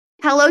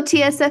Hello,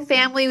 TSF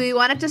family. We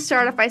wanted to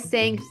start off by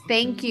saying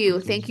thank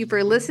you. Thank you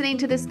for listening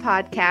to this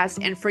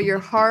podcast and for your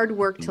hard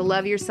work to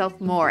love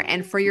yourself more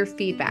and for your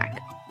feedback.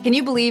 Can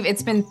you believe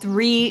it's been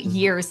 3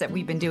 years that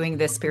we've been doing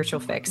this spiritual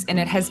fix, and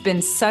it has been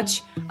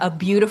such a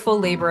beautiful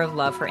labor of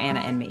love for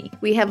Anna and me.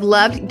 We have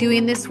loved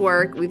doing this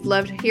work. We've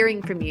loved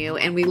hearing from you,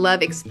 and we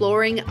love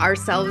exploring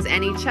ourselves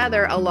and each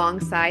other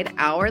alongside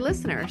our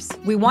listeners.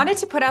 We wanted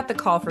to put out the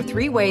call for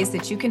 3 ways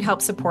that you can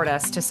help support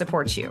us to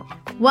support you.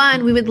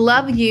 1, we would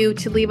love you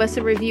to leave us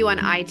a review on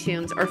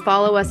iTunes or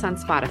follow us on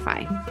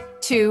Spotify.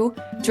 2,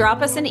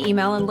 drop us an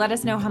email and let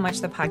us know how much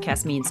the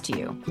podcast means to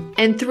you.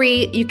 And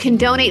 3, you can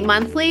donate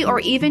monthly or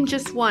even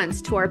just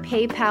once to our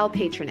PayPal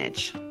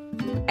patronage.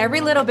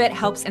 Every little bit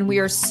helps, and we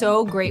are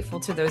so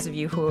grateful to those of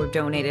you who have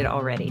donated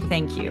already.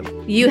 Thank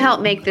you. You help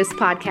make this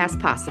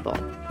podcast possible.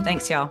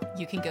 Thanks, y'all.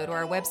 You can go to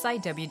our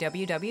website,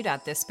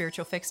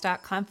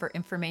 www.thisspiritualfix.com, for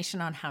information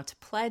on how to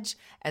pledge,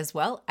 as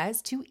well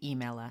as to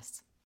email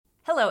us.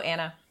 Hello,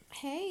 Anna.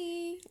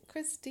 Hey,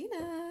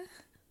 Christina.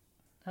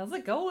 How's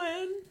it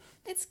going?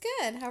 It's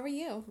good. How are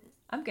you?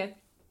 I'm good.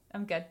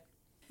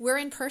 We're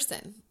in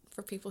person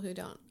for people who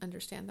don't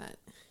understand that.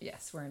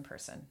 Yes, we're in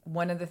person.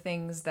 One of the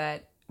things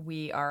that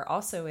we are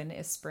also in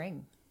is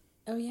spring.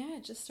 Oh, yeah.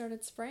 It just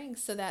started spring.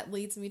 So that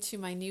leads me to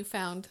my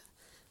newfound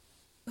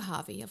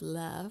hobby of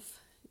love,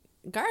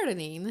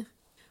 gardening,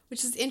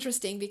 which is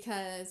interesting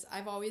because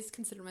I've always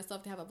considered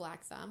myself to have a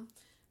black thumb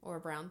or a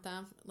brown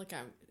thumb.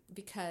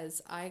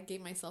 Because I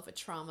gave myself a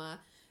trauma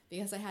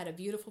because I had a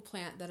beautiful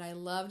plant that I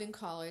loved in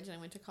college, and I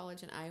went to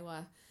college in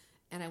Iowa,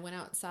 and I went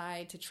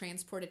outside to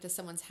transport it to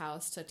someone's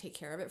house to take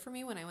care of it for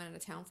me when I went out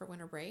of town for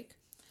winter break.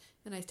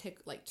 And I took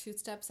like 2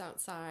 steps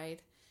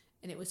outside,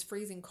 and it was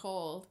freezing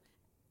cold,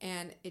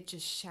 and it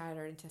just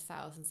shattered into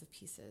thousands of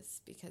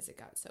pieces because it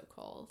got so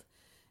cold.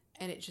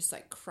 And it just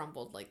like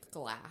crumbled like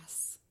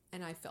glass.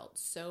 And I felt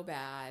so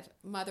bad.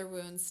 Mother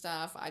wound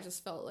stuff. I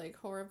just felt like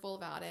horrible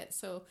about it.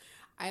 So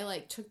I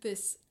took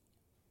this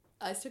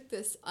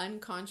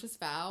unconscious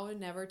vow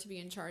never to be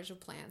in charge of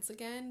plants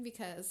again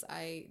because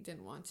I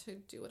didn't want to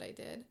do what I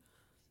did,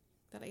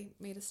 that I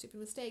made a stupid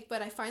mistake.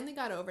 But I finally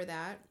got over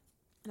that,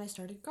 and I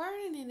started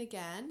gardening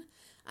again.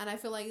 And I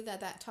feel like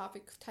that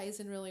topic ties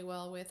in really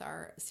well with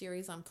our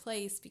series on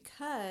place,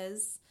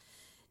 because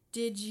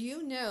did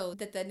you know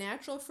that the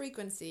natural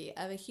frequency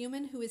of a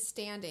human who is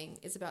standing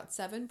is about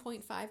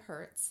 7.5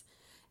 hertz,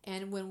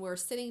 and when we're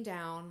sitting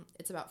down,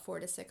 it's about 4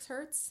 to 6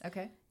 hertz?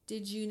 Okay.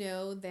 Did you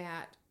know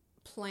that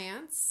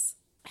plants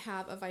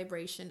have a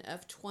vibration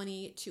of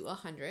 20 to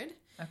 100.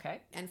 Okay.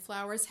 And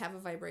flowers have a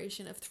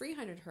vibration of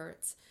 300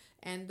 hertz.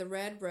 And the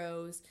red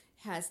rose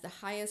has the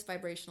highest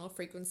vibrational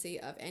frequency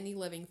of any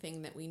living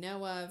thing that we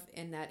know of,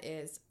 and that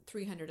is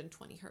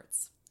 320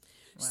 hertz.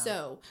 Wow.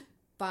 So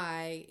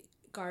by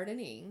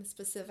gardening,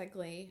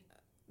 specifically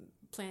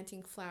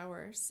planting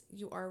flowers,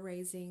 you are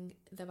raising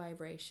the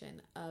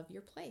vibration of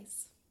your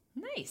place.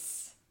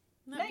 Nice.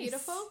 Isn't that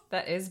beautiful?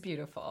 That is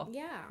beautiful.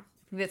 Yeah.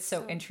 That's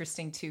so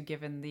interesting, too,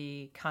 given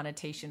the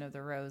connotation of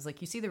the rose. Like,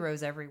 you see the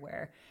rose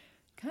everywhere.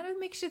 Kind of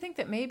makes you think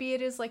that maybe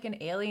it is like an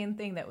alien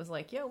thing that was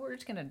like, yo, we're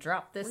just going to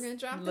drop this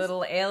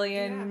little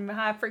alien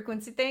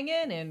high-frequency thing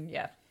in, and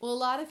yeah. Well, a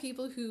lot of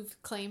people who've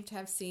claimed to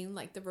have seen,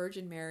 like, the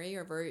Virgin Mary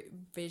or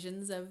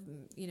visions of,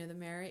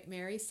 the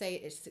Mary say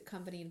it's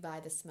accompanied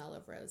by the smell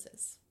of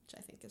roses, which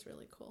I think is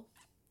really cool.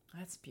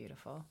 That's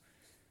beautiful.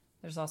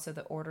 There's also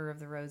the Order of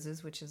the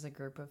Roses, which is a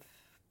group of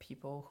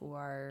people who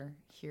are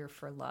here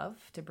for love,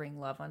 to bring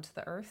love onto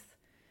the earth,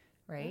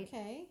 right?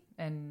 Okay.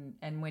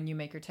 And when you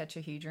make your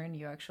tetrahedron,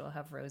 you actually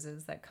have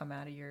roses that come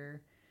out of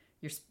your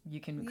you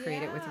can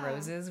create it with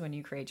roses when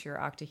you create your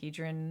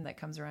octahedron that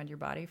comes around your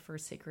body for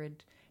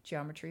sacred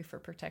geometry for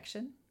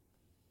protection.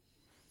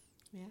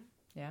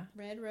 Yeah.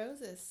 Red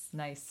roses.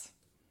 Nice.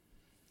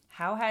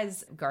 How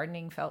has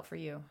gardening felt for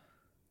you?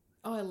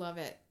 Oh, I love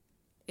it.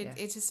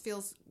 It just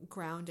feels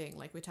grounding,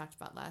 like we talked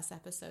about last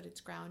episode.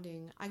 It's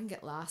grounding. I can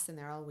get lost in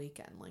there all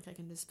weekend. Like, I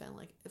can just spend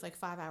it's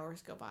 5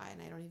 hours go by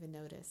and I don't even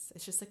notice.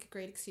 It's just like a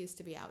great excuse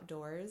to be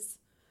outdoors.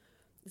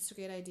 It's a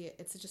great idea.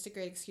 It's just a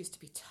great excuse to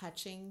be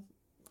touching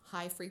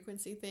high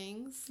frequency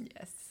things.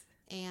 Yes.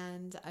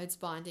 And it's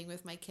bonding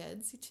with my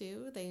kids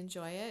too. They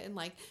enjoy it. And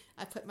I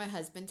put my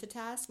husband to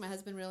task. My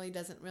husband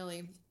doesn't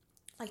really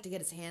like to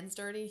get his hands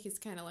dirty. He's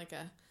kind of like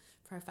a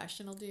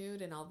professional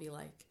dude, and I'll be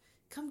like,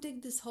 come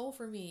dig this hole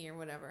for me or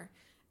whatever.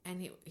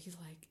 And he's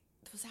like,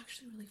 that was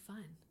actually really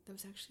fun. That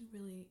was actually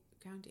really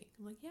grounding.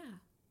 I'm like, yeah.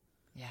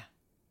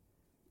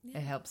 It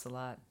helps a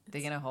lot.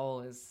 Digging a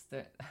hole is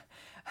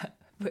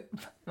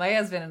my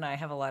husband and I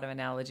have a lot of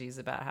analogies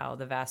about how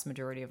the vast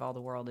majority of all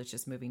the world is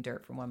just moving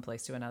dirt from one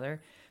place to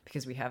another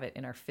because we have it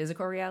in our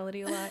physical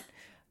reality a lot.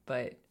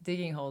 But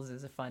digging holes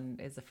is it's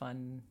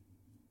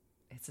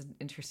an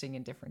interesting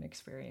and different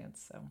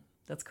experience. So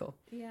that's cool.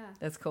 Yeah.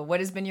 That's cool.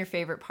 What has been your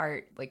favorite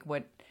part?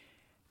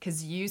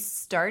 Because you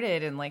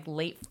started in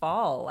late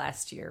fall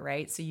last year,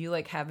 right? So you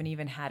haven't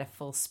even had a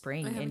full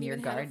spring in your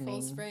gardening. Had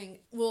a full spring.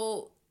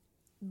 Well,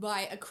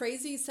 by a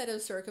crazy set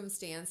of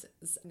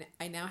circumstances,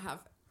 I now have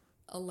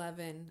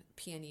 11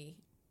 peony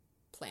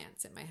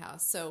plants in my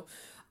house. So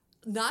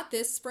not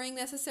this spring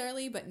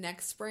necessarily, but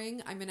next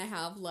spring I'm going to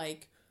have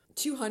like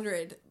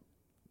 200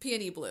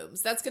 peony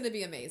blooms. That's going to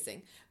be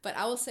amazing. But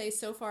I will say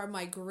so far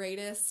my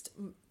greatest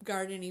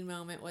gardening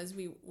moment was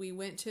we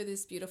went to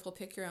this beautiful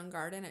pick your own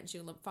garden at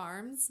Julep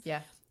Farms.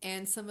 Yeah.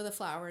 And some of the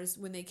flowers,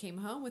 when they came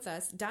home with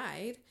us,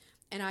 died.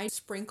 And I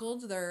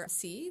sprinkled their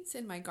seeds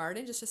in my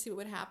garden just to see what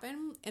would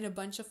happen. And a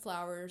bunch of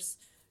flowers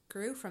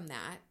grew from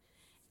that.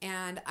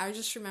 And I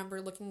just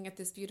remember looking at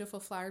this beautiful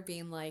flower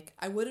being like,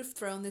 I would have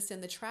thrown this in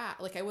the trash.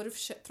 Like I would have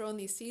thrown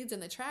these seeds in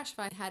the trash if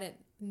I hadn't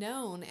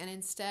known. And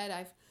instead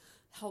I've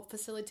helped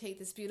facilitate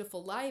this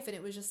beautiful life. And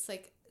it was just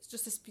like,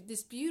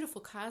 this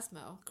beautiful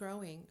cosmo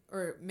growing,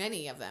 or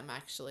many of them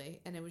actually.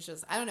 And it was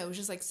just, I don't know, it was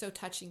just like so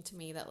touching to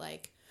me that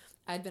like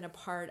I'd been a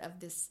part of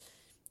this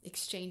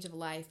exchange of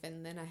life,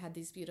 and then I had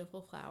these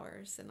beautiful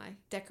flowers and I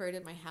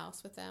decorated my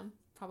house with them.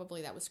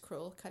 Probably that was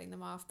cruel, cutting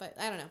them off, but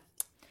I don't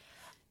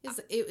know.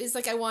 It was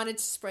like I wanted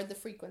to spread the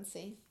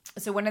frequency.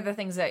 So one of the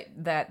things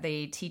that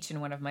they teach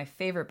in one of my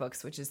favorite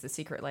books, which is The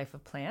Secret Life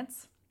of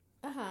Plants,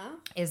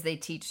 is they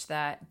teach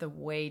that the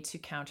way to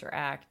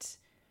counteract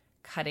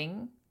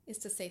cutting is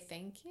to say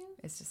thank you.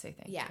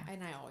 Yeah,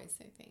 and I always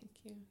say thank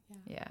you.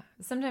 Yeah.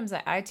 Sometimes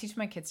I teach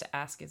my kids to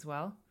ask as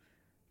well,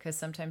 because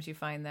sometimes you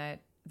find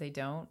that they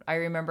don't. I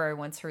remember I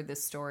once heard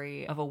this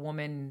story of a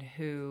woman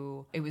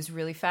who, it was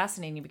really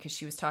fascinating because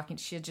she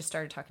had just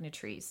started talking to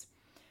trees,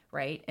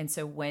 right? And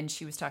so when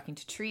she was talking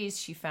to trees,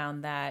 she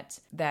found that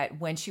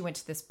when she went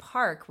to this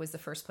park was the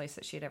first place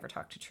that she had ever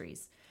talked to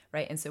trees,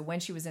 right? And so when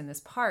she was in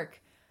this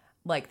park,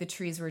 like the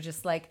trees were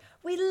just like,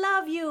 we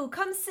love you,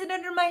 come sit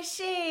under my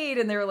shade.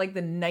 And they were like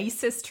the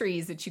nicest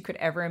trees that you could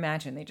ever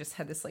imagine. They just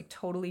had this like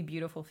totally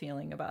beautiful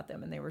feeling about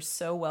them, and they were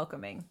so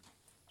welcoming.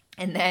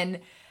 And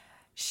then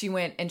she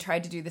went and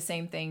tried to do the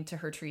same thing to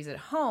her trees at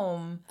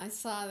home. I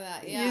saw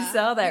that, yeah. You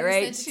saw that,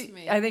 right? Sent it to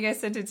me. I think I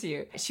sent it to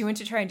you. She went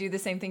to try and do the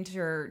same thing to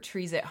her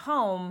trees at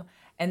home,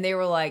 and they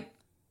were like,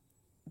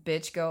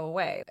 bitch, go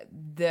away.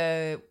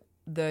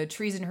 The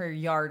trees in her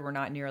yard were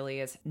not nearly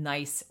as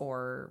nice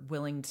or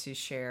willing to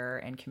share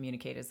and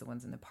communicate as the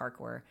ones in the park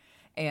were.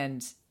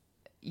 And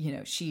you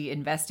know, she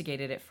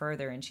investigated it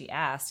further, and she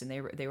asked, and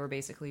they were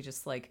basically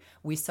just like,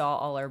 we saw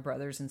all our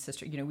brothers and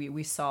sisters, you know,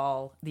 we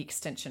saw the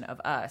extension of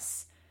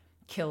us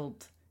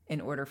killed in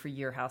order for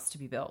your house to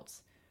be built.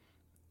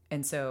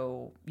 And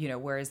so, you know,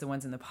 whereas the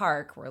ones in the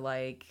park were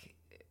like,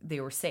 they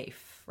were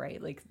safe,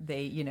 right? Like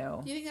they, you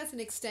know. Do you think that's an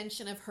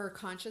extension of her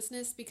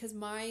consciousness? Because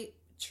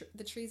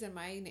the trees in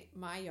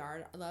my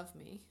yard love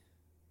me.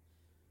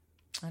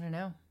 I don't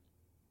know.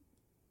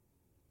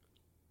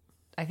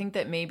 I think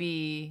that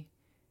maybe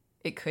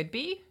it could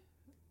be,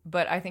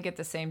 but I think at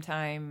the same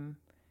time,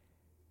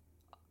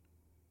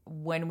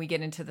 when we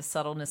get into the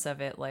subtleness of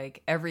it,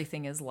 like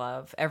everything is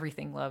love,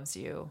 everything loves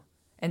you,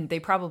 and they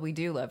probably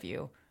do love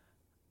you.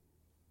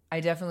 I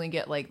definitely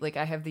get like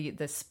I have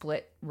the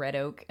split red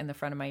oak in the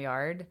front of my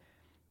yard,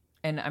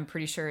 and I'm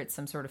pretty sure it's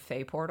some sort of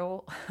fae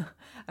portal.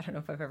 I don't know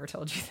if I've ever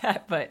told you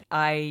that, but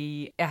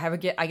I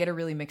get a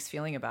really mixed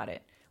feeling about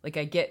it. Like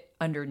I get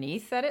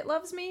underneath that it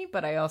loves me,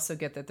 but I also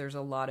get that there's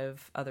a lot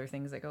of other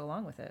things that go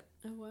along with it.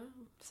 Oh wow.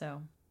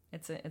 So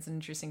it's an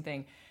interesting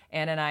thing.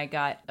 Anne and I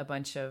got a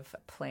bunch of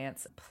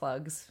plants,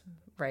 plugs,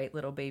 right?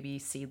 Little baby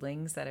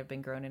seedlings that have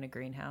been grown in a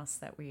greenhouse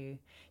that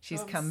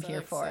she's come here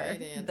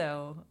excited. For.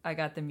 Though I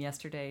got them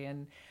yesterday,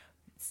 and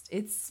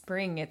it's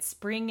spring.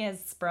 Spring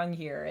has sprung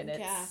here, and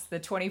it's the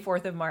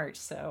 24th of March.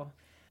 So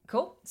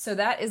cool. So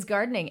that is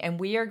gardening. And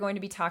we are going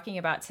to be talking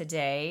about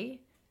today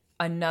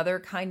another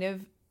kind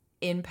of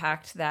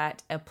impact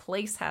that a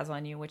place has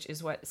on you, which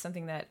is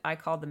something that I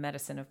call the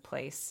medicine of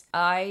place.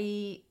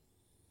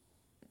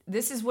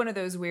 This is one of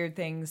those weird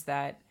things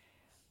that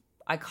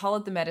I call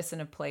it the medicine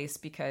of place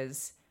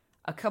because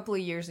a couple of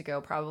years ago,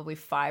 probably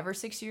 5 or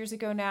 6 years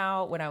ago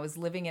now, when I was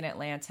living in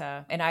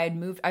Atlanta, and I've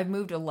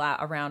moved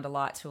around a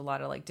lot to a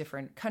lot of like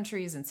different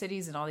countries and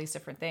cities and all these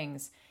different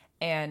things.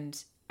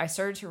 And I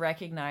started to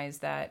recognize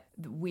that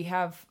we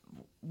have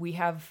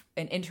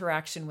an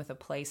interaction with a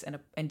place,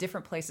 and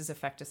different places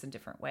affect us in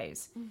different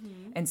ways.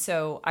 Mm-hmm. And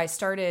so I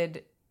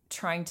started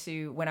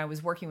when I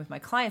was working with my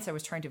clients, I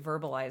was trying to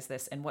verbalize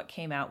this, and what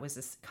came out was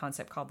this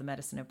concept called the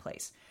medicine of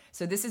place.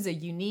 So this is a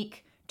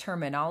unique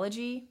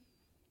terminology.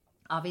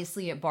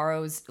 Obviously, it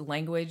borrows the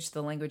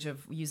language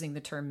of using the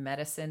term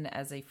medicine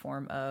as a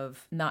form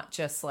of not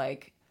just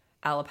like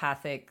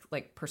allopathic,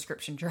 like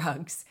prescription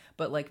drugs,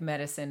 but like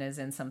medicine as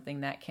in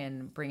something that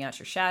can bring out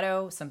your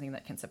shadow, something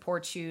that can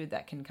support you,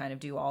 that can kind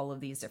of do all of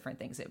these different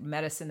things.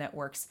 Medicine that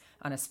works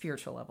on a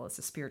spiritual level. It's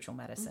a spiritual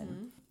medicine.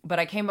 Mm-hmm. But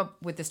I came up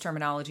with this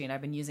terminology, and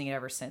I've been using it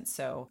ever since.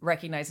 So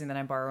recognizing that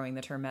I'm borrowing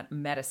the term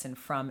medicine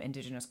from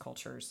indigenous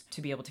cultures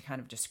to be able to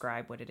kind of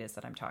describe what it is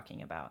that I'm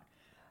talking about.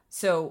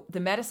 So the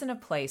medicine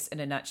of place,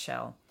 in a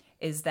nutshell,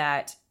 is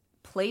that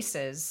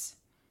places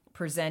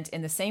present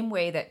in the same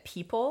way that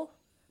people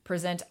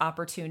present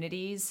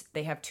opportunities.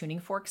 They have tuning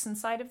forks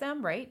inside of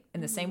them, right?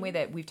 In the same way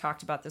that we've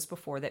talked about this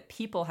before, that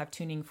people have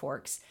tuning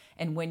forks.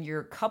 And when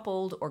you're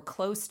coupled or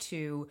close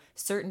to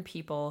certain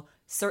people,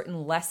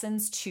 certain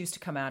lessons choose to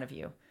come out of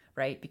you,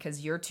 right? Because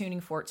you're tuning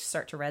for it to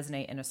start to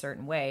resonate in a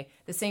certain way.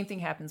 The same thing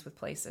happens with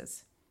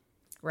places,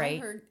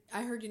 right?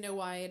 I heard you know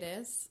why it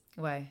is?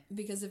 Why?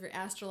 Because of your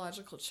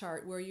astrological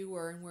chart, where you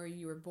were and where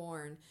you were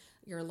born,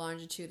 your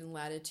longitude and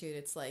latitude.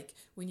 It's like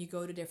when you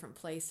go to different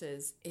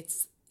places,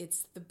 it's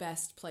the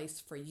best place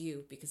for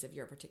you because of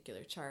your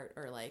particular chart,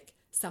 or like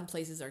some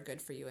places are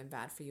good for you and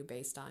bad for you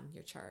based on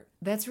your chart.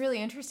 That's really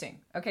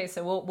interesting. Okay,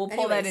 so we'll pull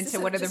Anyways, that into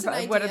what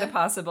are the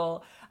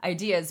possible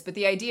ideas. But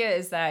the idea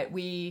is that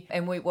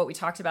what we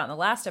talked about in the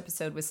last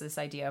episode was this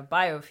idea of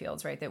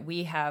biofields, right? That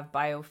we have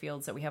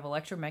biofields, that we have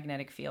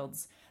electromagnetic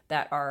fields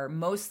that are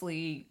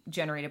mostly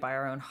generated by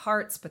our own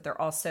hearts, but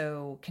they're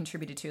also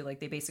contributed to, like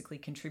they basically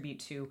contribute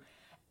to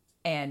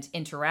and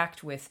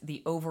interact with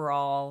the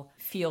overall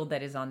field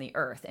that is on the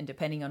earth. And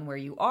depending on where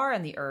you are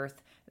on the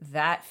earth,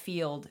 that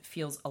field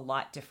feels a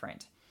lot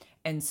different.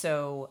 And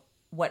so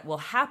what will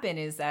happen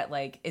is that,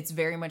 like, it's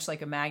very much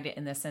like a magnet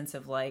in the sense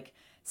of like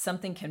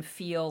something can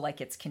feel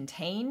like it's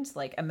contained.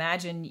 Like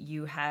imagine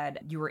you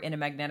were in a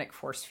magnetic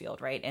force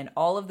field, right? And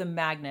all of the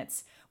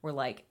magnets were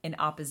like in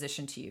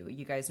opposition to you.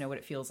 You guys know what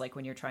it feels like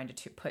when you're trying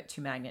to put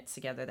two magnets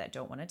together that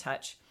don't want to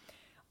touch.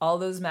 All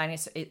those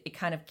magnets, it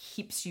kind of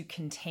keeps you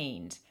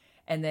contained.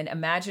 And then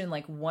imagine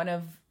like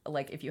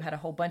if you had a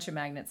whole bunch of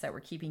magnets that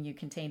were keeping you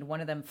contained,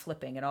 one of them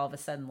flipping and all of a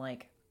sudden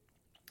like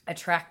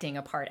attracting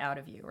a part out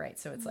of you, right?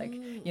 So it's like,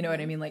 you know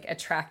what I mean? Like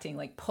attracting,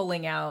 like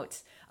pulling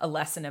out a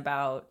lesson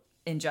about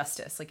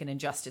injustice, like an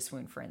injustice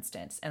wound, for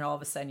instance. And all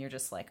of a sudden you're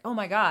just like, oh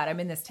my God, I'm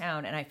in this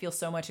town and I feel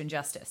so much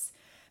injustice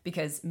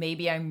because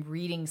maybe I'm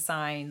reading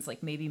signs,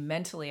 like maybe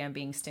mentally I'm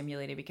being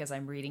stimulated because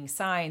I'm reading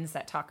signs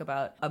that talk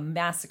about a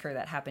massacre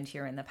that happened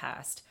here in the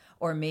past.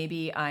 Or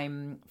maybe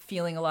I'm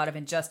feeling a lot of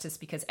injustice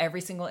because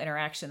every single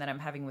interaction that I'm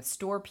having with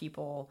store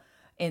people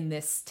in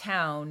this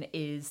town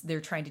is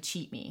they're trying to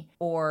cheat me.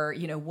 Or,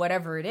 you know,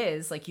 whatever it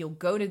is, like you'll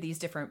go to these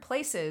different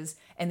places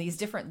and these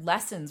different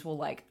lessons will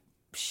like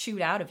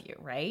shoot out of you,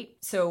 right?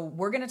 So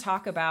we're going to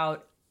talk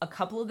about a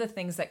couple of the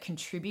things that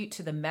contribute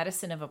to the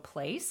medicine of a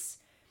place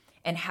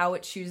and how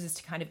it chooses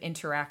to kind of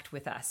interact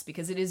with us,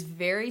 because it is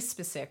very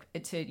specific.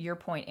 To your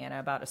point, Anna,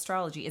 about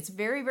astrology, it's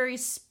very, very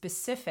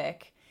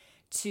specific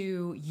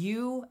to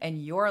you and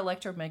your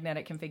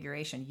electromagnetic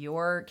configuration,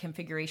 your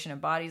configuration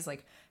of bodies,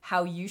 like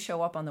how you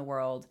show up on the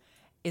world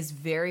is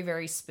very,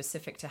 very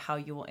specific to how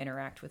you will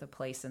interact with a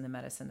place and the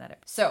medicine that it.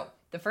 So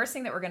the first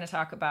thing that we're going to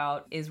talk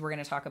about is we're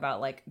going to talk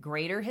about like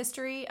greater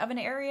history of an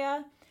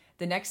area.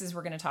 The next is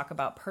we're going to talk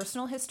about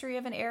personal history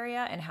of an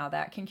area and how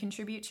that can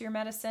contribute to your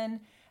medicine.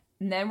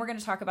 And then we're going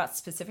to talk about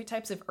specific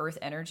types of earth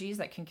energies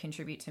that can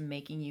contribute to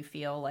making you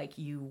feel like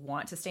you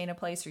want to stay in a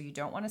place or you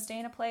don't want to stay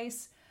in a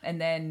place. And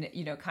then,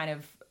 you know, kind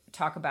of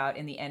talk about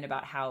in the end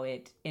about how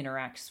it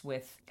interacts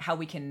with how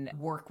we can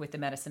work with the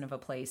medicine of a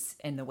place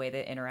and the way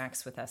that it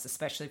interacts with us,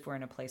 especially if we're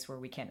in a place where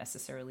we can't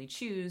necessarily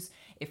choose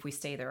if we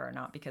stay there or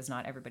not, because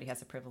not everybody has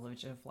the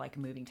privilege of like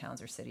moving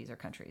towns or cities or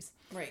countries.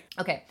 Right.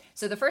 Okay.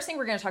 So the first thing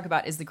we're going to talk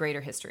about is the greater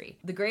history.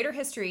 The greater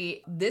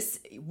history,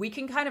 we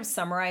can kind of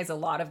summarize a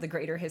lot of the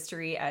greater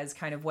history as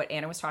kind of what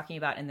Anna was talking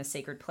about in the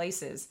sacred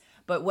places.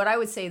 But what I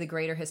would say the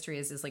greater history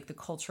is like the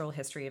cultural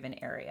history of an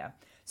area.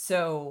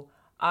 So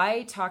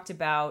I talked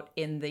about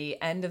in the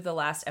end of the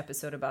last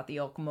episode about the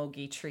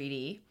Ocmulgee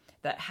Treaty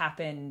that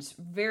happened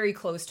very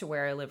close to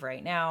where I live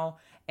right now,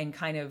 and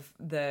kind of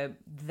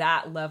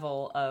that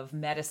level of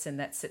medicine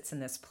that sits in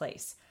this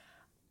place.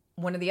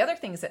 One of the other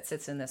things that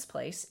sits in this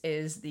place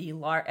is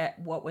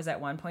what was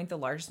at one point the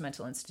largest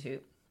mental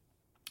institute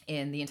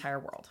in the entire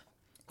world.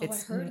 I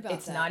heard about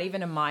it's that. not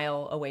even a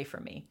mile away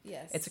from me.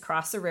 Yes. It's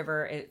across the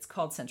river. It's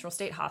called Central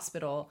State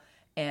Hospital.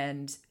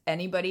 And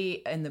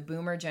anybody in the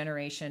boomer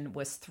generation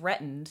was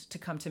threatened to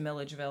come to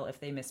Milledgeville if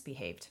they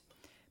misbehaved,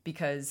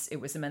 because it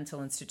was a mental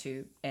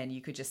institute and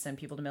you could just send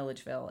people to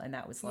Milledgeville. And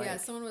that was like... Yeah, I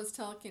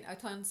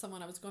told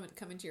someone I was going to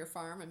come into your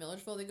farm in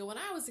Milledgeville. They go, when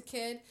I was a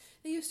kid,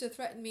 they used to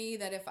threaten me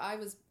that if I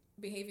was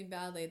behaving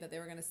badly, that they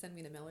were going to send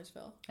me to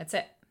Milledgeville. That's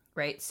it,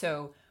 right?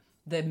 So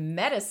the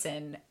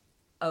medicine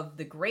of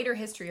the greater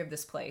history of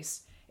this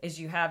place is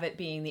you have it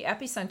being the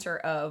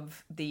epicenter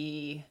of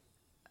the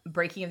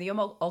breaking of the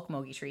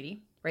Ocmulgee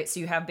Treaty, right? So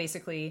you have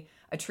basically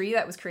a treaty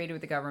that was created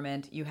with the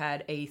government. You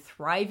had a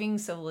thriving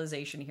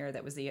civilization here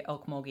that was the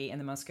Ocmulgee and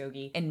the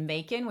Muskogee. In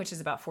Macon, which is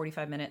about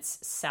 45 minutes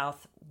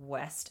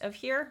southwest of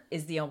here,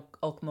 is the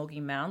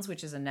Ocmulgee Mounds,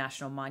 which is a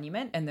national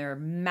monument. And they're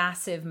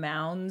massive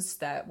mounds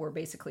that were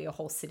basically a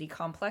whole city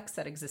complex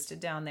that existed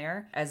down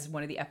there as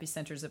one of the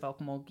epicenters of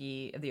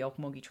the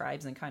Ocmulgee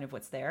tribes and kind of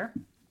what's there.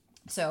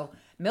 So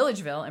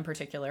Milledgeville in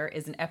particular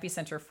is an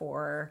epicenter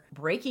for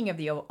breaking of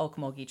the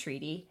Ocmulgee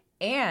Treaty,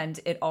 and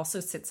it also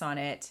sits on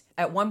it.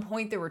 At one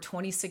point, there were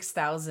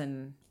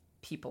 26,000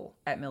 people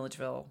at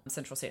Milledgeville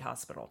Central State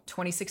Hospital.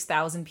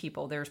 26,000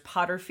 people. There's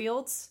potter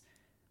fields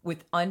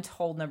with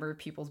untold number of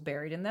people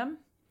buried in them,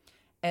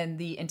 and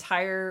the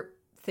entire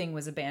thing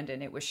was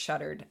abandoned. It was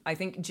shuttered. I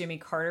think Jimmy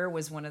Carter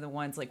was one of the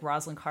ones, like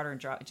Rosalind Carter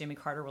and Jimmy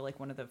Carter were like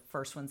one of the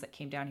first ones that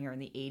came down here in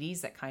the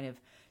 80s that kind of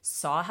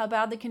saw how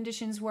bad the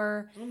conditions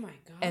were. Oh my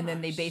gosh. And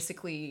then they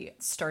basically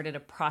started a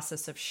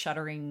process of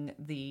shuttering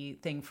the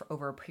thing for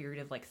over a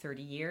period of like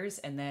 30 years.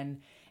 And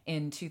then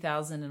in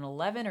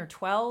 2011 or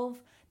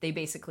 12, they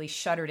basically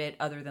shuttered it,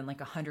 other than like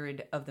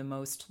 100 of the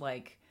most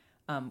like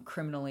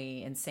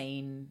criminally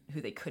insane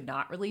who they could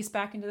not release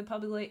back into the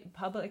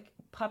public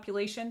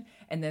population.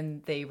 And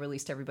then they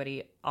released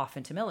everybody off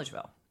into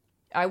Milledgeville.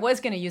 I was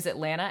going to use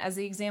Atlanta as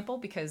the example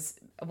because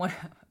one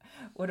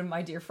of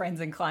my dear friends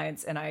and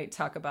clients and I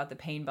talk about the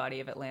pain body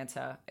of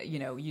Atlanta, you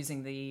know,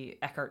 using the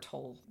Eckhart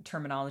Tolle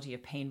terminology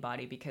of pain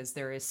body, because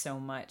there is so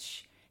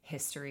much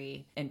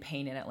history and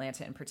pain in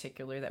Atlanta in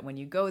particular that when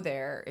you go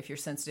there, if you're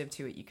sensitive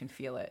to it, you can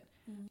feel it.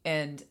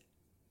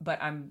 But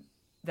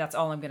that's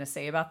all I'm going to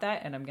say about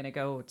that. And I'm going to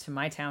go to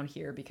my town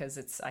here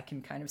because I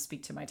can kind of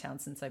speak to my town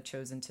since I've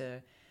chosen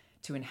to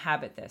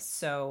inhabit this.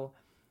 So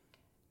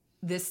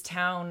this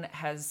town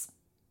has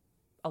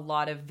a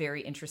lot of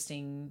very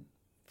interesting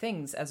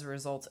things as a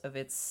result of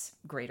its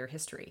greater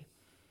history,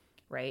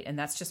 right? And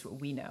that's just what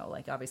we know.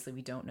 Like, obviously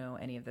we don't know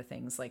any of the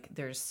things. Like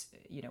there's,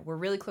 you know, we're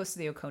really close to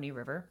the Oconee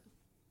River,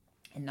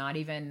 and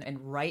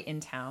right in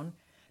town,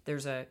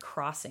 there's a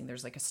crossing.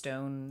 There's like a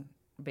stone,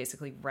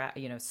 basically,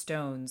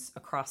 stones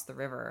across the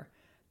river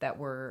that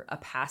were a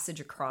passage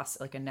across,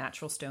 like a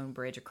natural stone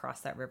bridge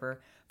across that river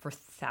for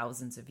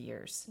thousands of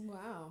years.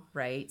 Wow.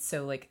 Right?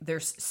 So like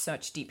there's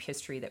such deep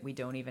history that we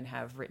don't even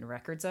have written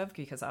records of,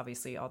 because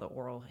obviously all the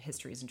oral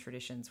histories and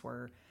traditions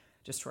were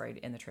destroyed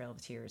in the Trail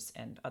of Tears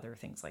and other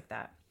things like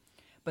that.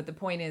 But the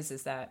point is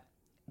that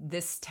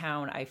this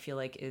town, I feel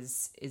like,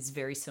 is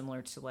very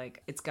similar to,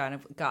 like, it's kind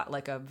of got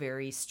like a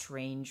very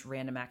strange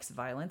random acts of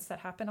violence that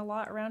happen a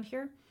lot around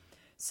here.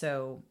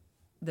 So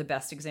the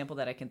best example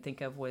that I can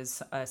think of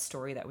was a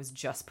story that was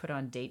just put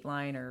on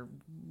Dateline or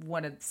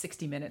one of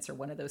 60 Minutes or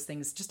one of those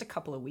things just a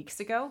couple of weeks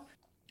ago.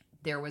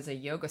 There was a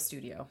yoga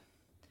studio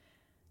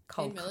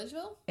called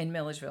in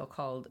Milledgeville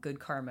called Good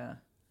Karma.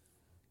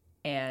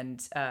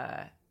 And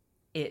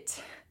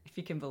if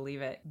you can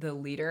believe it, the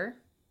leader,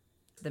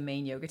 the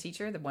main yoga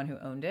teacher, the one who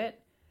owned it,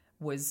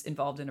 was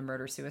involved in a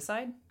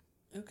murder-suicide.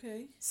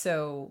 Okay.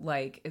 So,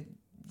 like,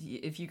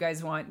 if you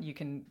guys want, you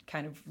can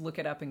kind of look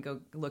it up and go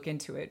look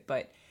into it.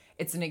 But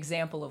it's an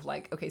example of,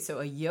 like, okay, so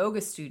a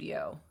yoga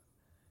studio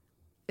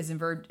is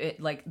inverted.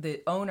 Like,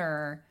 the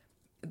owner,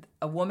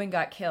 a woman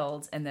got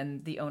killed, and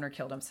then the owner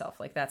killed himself.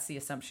 Like, that's the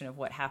assumption of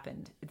what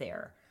happened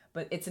there.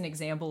 But it's an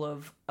example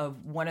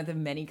of one of the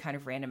many kind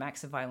of random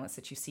acts of violence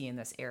that you see in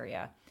this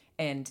area.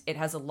 And it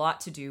has a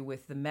lot to do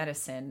with the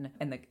medicine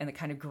and the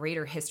kind of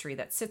greater history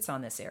that sits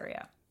on this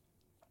area.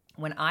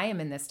 When I am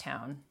in this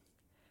town,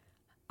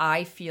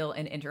 I feel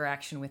an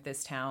interaction with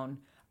this town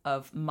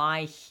of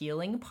my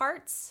healing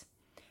parts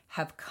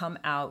have come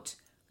out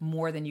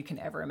more than you can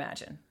ever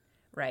imagine,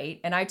 right?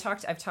 And I've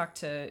talked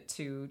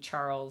to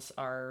Charles,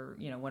 our,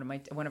 you know,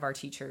 one of our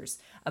teachers,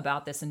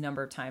 about this a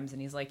number of times,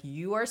 and he's like,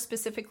 you are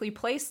specifically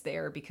placed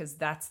there because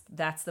that's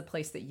the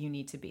place that you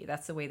need to be.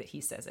 That's the way that he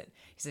says it.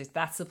 He says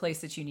that's the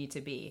place that you need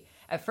to be.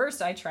 At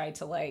first I tried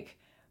to, like,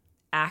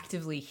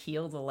 actively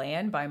heal the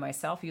land by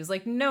myself. He was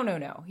like,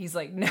 no. He's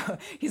like, no.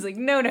 He's like,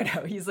 no.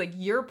 He's like,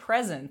 your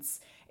presence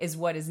is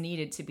what is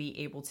needed to be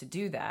able to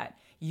do that.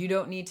 You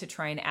don't need to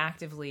try and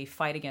actively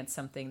fight against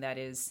something that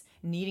is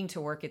needing to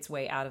work its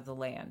way out of the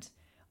land.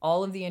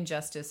 All of the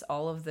injustice,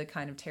 all of the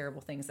kind of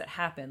terrible things that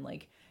happen,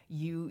 like,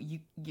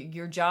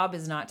 your job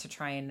is not to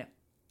try and,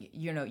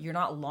 you know, you're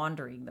not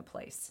laundering the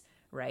place,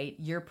 right?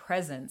 Your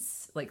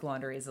presence, like,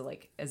 laundry is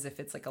like as if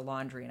it's like a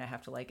laundry and I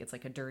have to, like, it's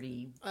like a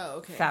dirty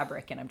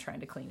fabric and I'm trying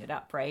to clean it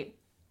up, right?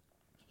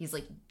 He's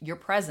like, your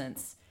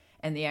presence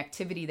and the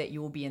activity that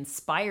you will be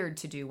inspired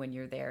to do when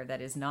you're there,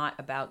 that is not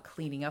about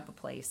cleaning up a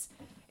place,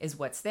 is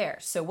what's there.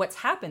 So what's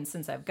happened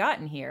since I've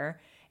gotten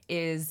here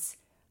is,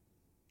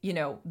 you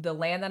know, the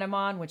land that I'm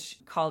on, which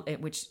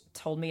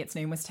told me its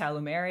name was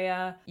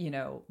Talumeria, you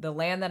know, the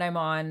land that I'm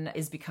on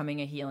is becoming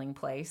a healing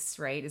place,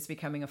 right? It's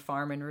becoming a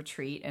farm and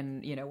retreat.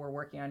 And, you know, we're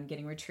working on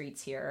getting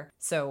retreats here.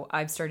 So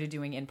I've started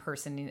doing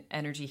in-person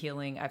energy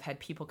healing. I've had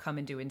people come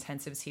and do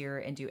intensives here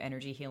and do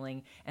energy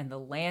healing. And the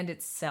land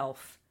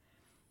itself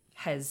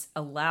has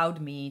allowed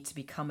me to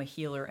become a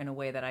healer in a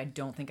way that I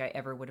don't think I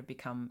ever would have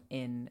become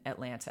in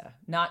Atlanta.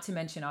 Not to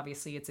mention,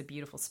 obviously, it's a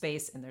beautiful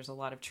space and there's a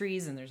lot of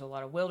trees and there's a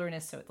lot of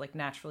wilderness, so it, like,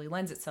 naturally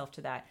lends itself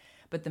to that.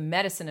 But the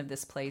medicine of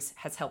this place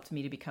has helped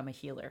me to become a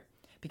healer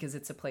because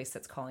it's a place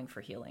that's calling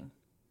for healing,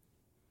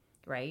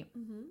 right?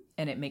 Mm-hmm.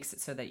 And it makes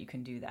it so that you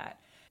can do that.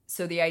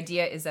 So the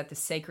idea is that the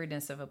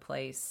sacredness of a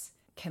place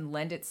can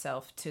lend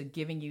itself to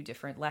giving you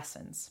different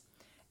lessons.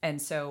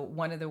 And so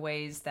one of the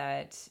ways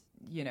that,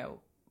 you know,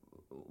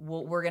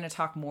 we're going to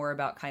talk more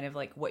about kind of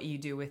like what you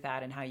do with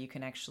that and how you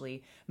can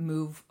actually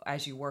move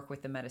as you work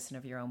with the medicine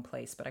of your own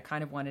place. But I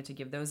kind of wanted to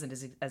give those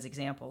as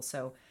examples.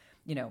 So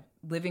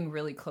living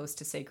really close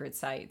to sacred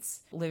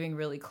sites, living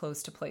really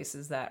close to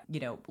places that,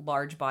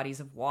 large bodies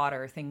of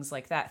water, things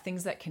like that,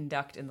 things that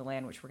conduct in the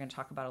land, which we're going to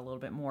talk about a little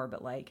bit more,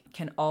 but like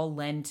can all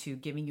lend to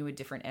giving you a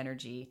different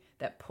energy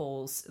that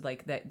pulls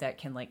like that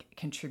can like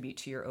contribute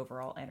to your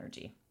overall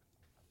energy.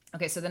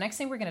 Okay, so the next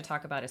thing we're going to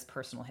talk about is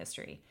personal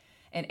history.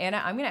 And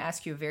Anna, I'm going to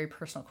ask you a very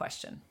personal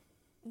question.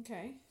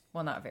 Okay.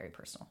 Well, not very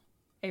personal.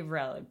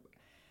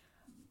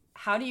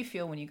 How do you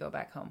feel when you go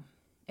back home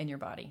in your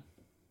body?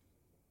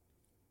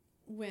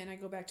 When I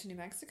go back to New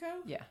Mexico?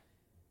 Yeah.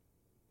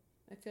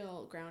 I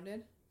feel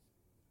grounded.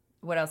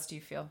 What else do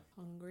you feel?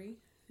 Hungry.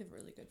 They have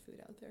really good food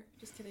out there.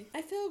 Just kidding.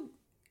 I feel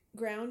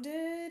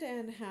grounded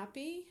and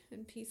happy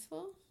and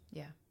peaceful.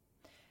 Yeah.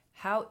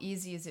 How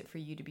easy is it for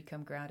you to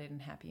become grounded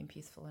and happy and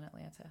peaceful in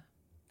Atlanta?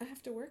 I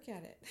have to work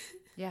at it.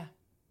 Yeah.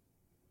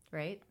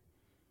 Right?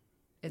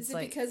 It's Is it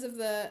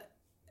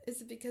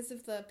because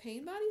of the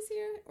pain bodies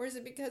here? Or is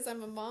it because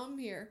I'm a mom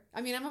here?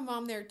 I mean, I'm a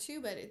mom there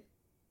too, but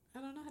I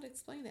don't know how to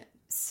explain it.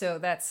 So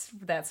that's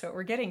what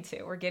we're getting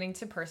to. We're getting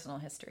to personal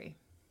history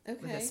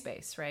with this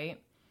space, right?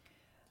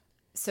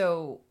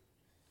 So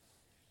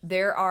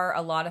there are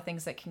a lot of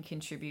things that can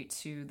contribute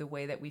to the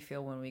way that we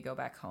feel when we go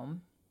back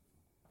home.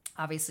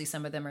 Obviously,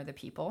 some of them are the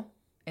people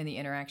and the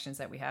interactions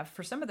that we have.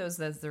 For some of those,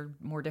 they're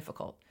more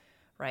difficult,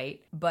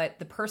 right? But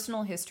the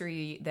personal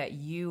history that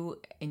you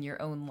in your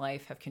own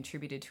life have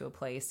contributed to a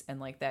place, and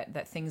like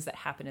that things that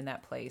happen in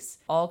that place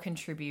all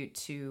contribute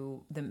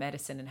to the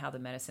medicine and how the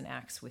medicine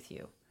acts with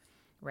you,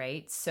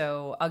 right?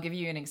 So I'll give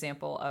you an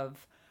example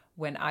of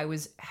when I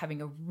was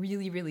having a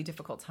really, really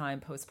difficult time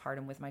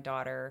postpartum with my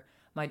daughter.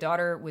 My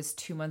daughter was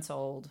 2 months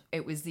old.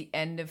 It was the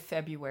end of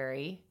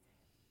February,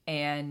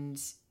 and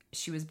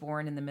she was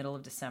born in the middle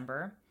of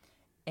December.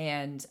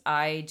 And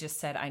I just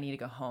said, I need to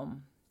go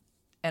home.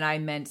 And I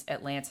meant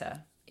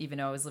Atlanta, even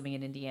though I was living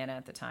in Indiana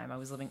at the time. I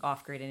was living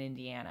off-grid in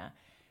Indiana.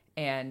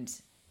 And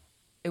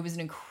it was an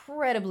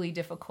incredibly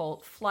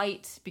difficult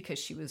flight because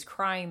she was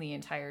crying the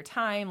entire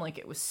time. Like,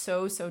 it was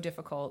so, so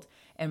difficult.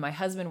 And my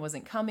husband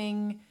wasn't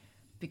coming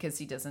because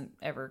he doesn't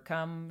ever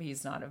come.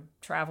 He's not a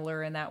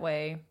traveler in that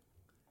way.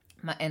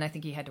 And I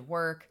think he had to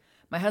work.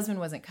 My husband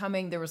wasn't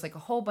coming. There was like a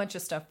whole bunch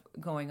of stuff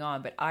going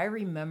on. But I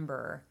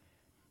remember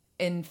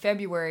in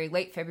February,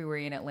 late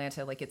February in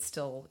Atlanta, like it's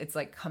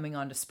like coming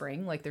on to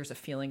spring. Like there's a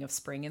feeling of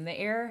spring in the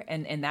air.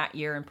 And in that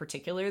year in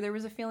particular, there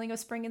was a feeling of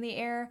spring in the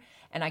air.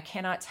 And I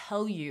cannot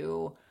tell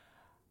you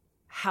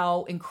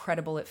how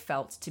incredible it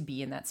felt to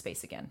be in that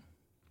space again,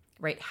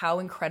 right? How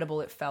incredible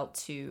it felt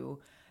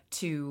to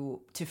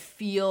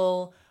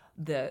feel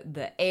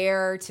the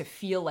air, to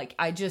feel like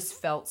I just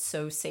felt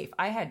so safe.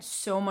 I had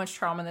so much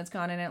trauma that's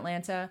gone in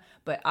Atlanta,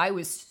 but I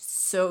was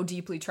so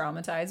deeply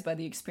traumatized by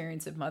the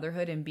experience of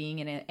motherhood and being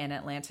in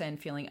Atlanta and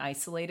feeling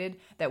isolated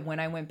that when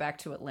I went back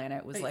to Atlanta,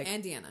 it was like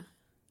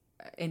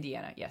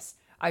Indiana, yes.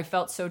 I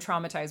felt so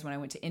traumatized when I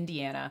went to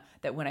Indiana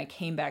that when I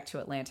came back to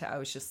Atlanta, I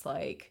was just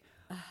like,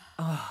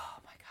 oh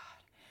my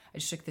God. I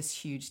just took this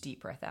huge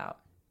deep breath out,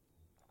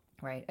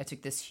 right? I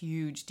took this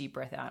huge deep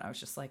breath out. I was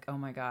just like, oh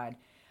my God.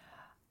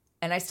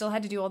 And I still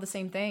had to do all the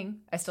same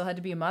thing. I still had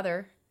to be a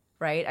mother,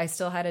 right? I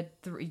still had a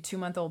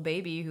 2-month-old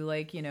baby who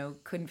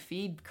couldn't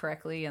feed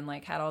correctly and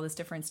had all this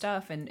different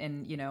stuff.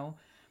 And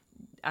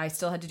I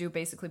still had to do it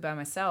basically by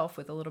myself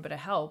with a little bit of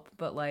help.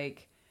 But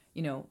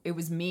it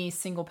was me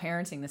single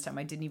parenting this time.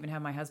 I didn't even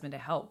have my husband to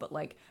help. But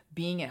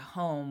being at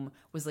home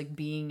was like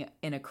being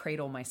in a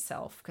cradle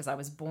myself because I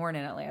was born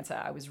in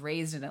Atlanta. I was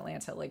raised in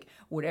Atlanta.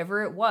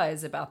 Whatever it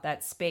was about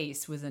that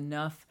space was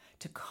enough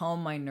to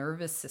calm my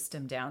nervous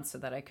system down so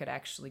that I could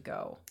actually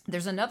go.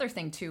 There's another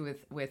thing too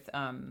with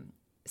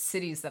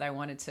cities that I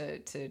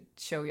wanted to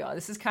show y'all.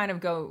 This is kind of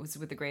goes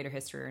with the greater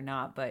history or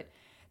not, but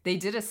they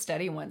did a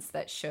study once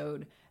that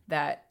showed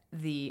that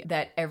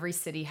every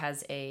city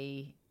has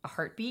a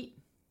heartbeat,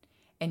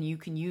 and you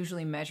can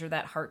usually measure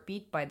that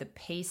heartbeat by the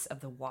pace of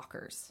the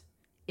walkers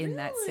in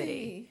that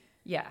city.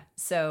 Yeah.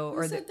 So,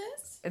 Who said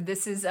this?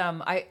 This is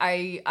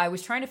I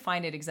was trying to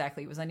find it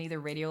exactly. It was on either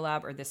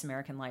Radiolab or This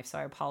American Life, so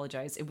I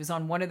apologize. It was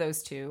on one of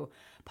those two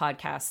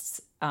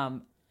podcasts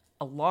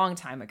a long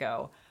time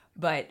ago,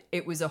 but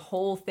it was a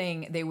whole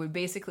thing. They would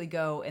basically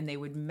go and they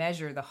would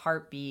measure the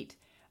heartbeat.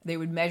 They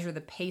would measure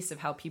the pace of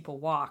how people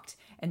walked,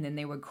 and then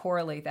they would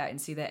correlate that and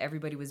see that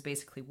everybody was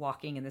basically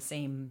walking in the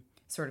same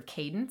sort of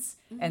cadence,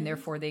 and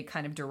therefore they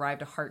kind of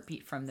derived a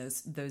heartbeat from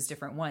those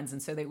different ones.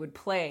 And so they would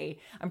play,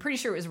 I'm pretty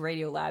sure it was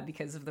Radiolab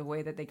because of the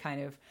way that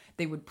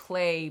they would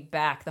play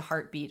back the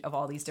heartbeat of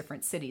all these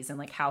different cities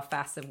and how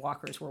fast the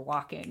walkers were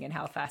walking and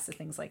how fast the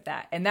things like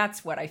that. And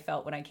that's what I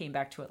felt when I came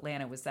back to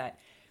Atlanta, was that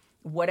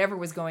whatever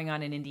was going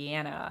on in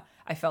Indiana,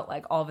 I felt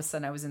like all of a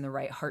sudden I was in the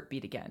right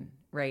heartbeat again,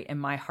 right?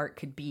 And my heart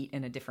could beat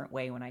in a different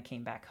way when I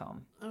came back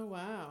home. Oh,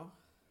 wow.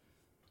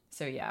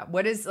 So yeah,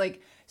 what is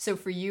so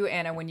for you,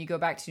 Anna, when you go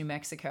back to New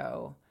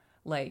Mexico,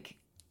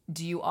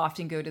 do you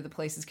often go to the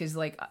places? Because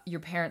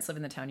your parents live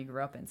in the town you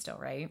grew up in still,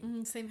 right?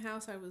 Same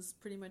house I was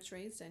pretty much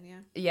raised in, yeah.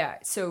 Yeah.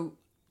 So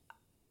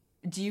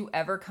do you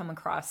ever come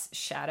across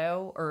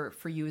shadow, or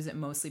for you is it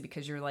mostly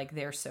because you're like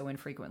there so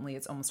infrequently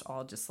it's almost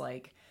all just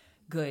like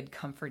good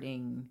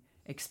comforting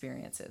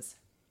experiences?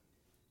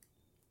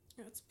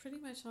 It's pretty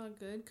much all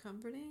good,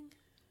 comforting.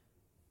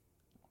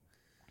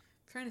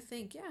 Trying to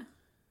think, yeah.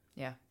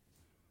 Yeah.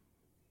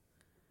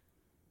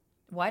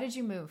 Why did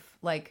you move?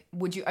 Like,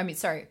 would you, I mean,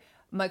 sorry,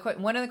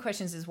 one of the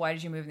questions is why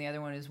did you move, and the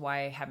other one is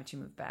why haven't you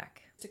moved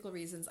back? Particular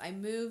reasons. I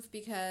moved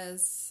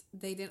because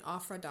they didn't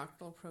offer a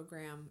doctoral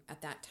program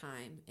at that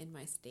time in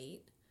my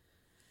state.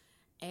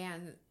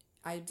 And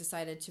I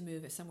decided to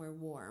move it somewhere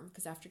warm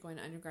because after going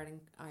to undergrad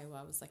in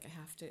Iowa, I was like, I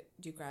have to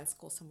do grad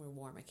school somewhere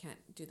warm. I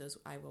can't do those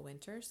Iowa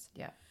winters.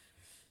 Yeah.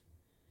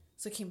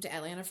 So I came to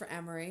Atlanta for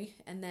Emory,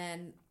 and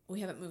then we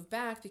haven't moved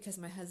back because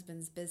my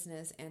husband's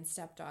business and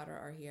stepdaughter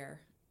are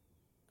here.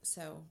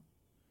 So,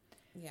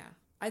 yeah.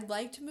 I'd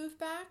like to move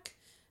back,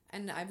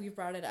 and I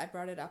brought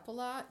it up a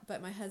lot,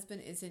 but my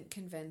husband isn't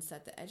convinced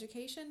that the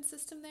education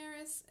system there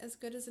is as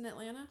good as in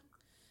Atlanta.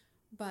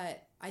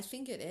 But I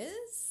think it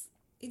is.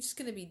 It's just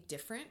going to be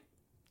different.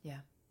 Yeah.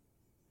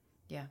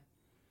 Yeah.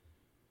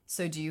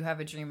 So do you have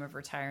a dream of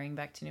retiring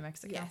back to New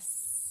Mexico?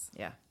 Yes.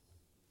 Yeah.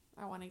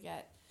 I want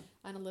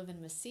to live in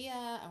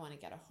Mesilla. I want to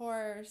get a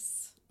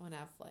horse. I want to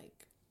have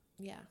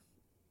yeah.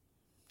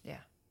 Yeah.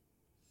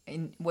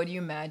 And what do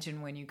you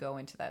imagine when you go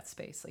into that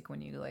space? Like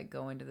when you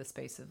go into the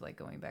space of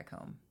going back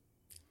home?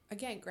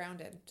 Again,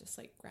 grounded, just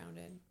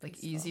grounded. Like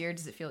peaceful. easier?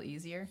 Does it feel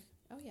easier?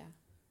 Oh, yeah.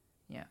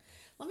 Yeah.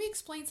 Let me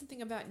explain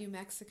something about New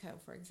Mexico,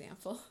 for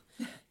example.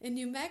 In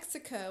New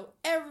Mexico,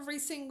 every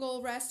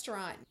single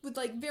restaurant, with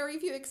very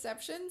few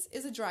exceptions,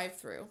 is a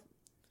drive-through.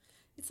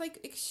 It's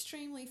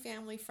extremely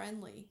family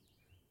friendly.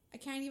 I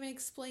can't even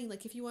explain.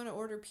 If you want to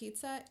order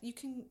pizza,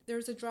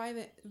 there's a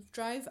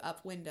drive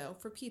up window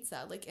for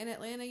pizza. In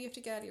Atlanta, you have to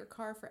get out of your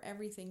car for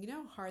everything. You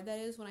know how hard that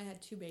is when I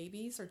had 2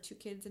 babies or 2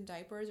 kids in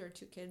diapers or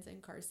 2 kids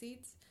in car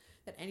seats?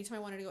 That anytime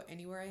I wanted to go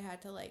anywhere, I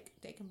had to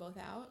take them both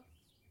out.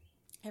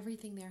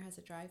 Everything there has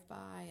a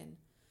drive-by, and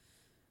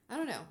I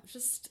don't know. It's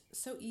just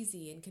so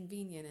easy and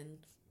convenient and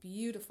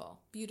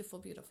beautiful, beautiful,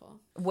 beautiful.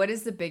 What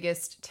is the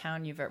biggest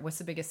town what's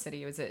the biggest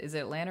city? Is it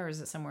Atlanta, or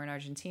is it somewhere in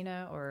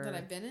Argentina, or that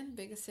I've been in?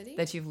 Biggest city?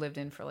 That you've lived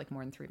in for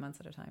more than 3 months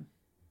at a time?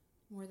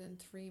 More than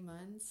 3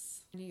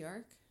 months. New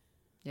York.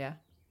 Yeah.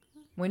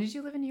 When did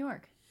you live in New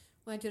York?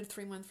 Well, I did a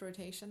 3-month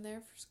rotation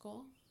there for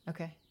school.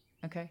 Okay.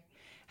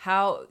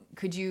 How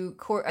could you,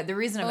 the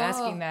reason I'm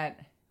asking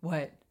that,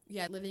 what?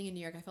 Yeah, living in New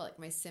York, I felt like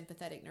my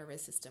sympathetic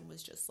nervous system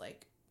was just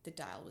the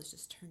dial was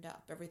just turned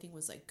up. Everything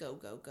was go,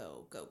 go,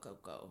 go, go, go,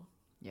 go.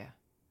 Yeah.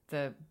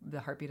 The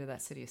heartbeat of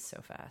that city is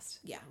so fast.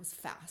 Yeah, it was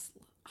fast.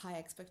 High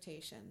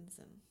expectations.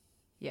 And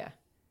Yeah.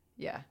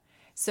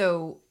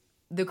 So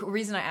the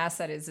reason I ask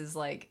that is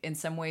in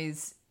some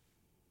ways,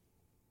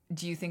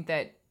 do you think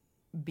that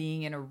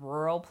being in a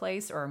rural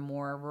place or a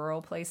more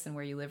rural place than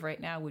where you live right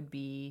now would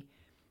be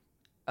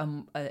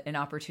an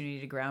opportunity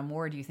to ground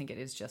more? Or do you think it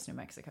is just New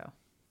Mexico?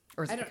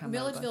 Or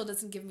Milledgeville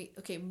doesn't give me...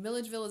 Okay,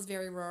 Milledgeville is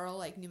very rural,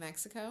 like New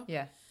Mexico.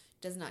 Yeah.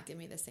 Does not give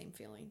me the same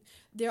feeling.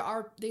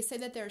 They say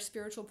that there are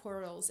spiritual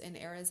portals in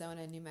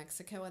Arizona and New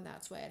Mexico, and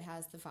that's why it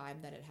has the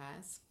vibe that it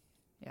has.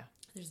 Yeah.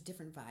 There's a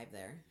different vibe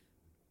there.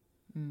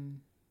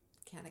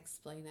 Can't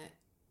explain it.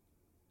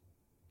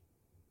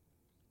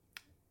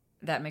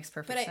 That makes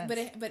perfect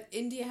sense. But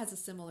India has a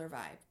similar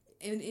vibe.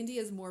 And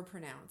India is more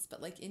pronounced.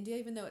 But India,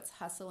 even though it's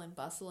hustle and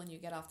bustle and you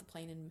get off the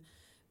plane in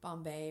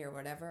Bombay or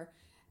whatever,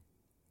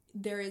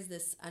 there is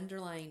this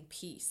underlying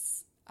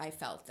peace I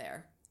felt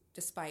there,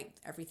 despite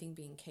everything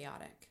being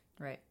chaotic.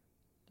 Right.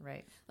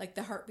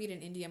 The heartbeat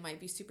in India might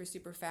be super,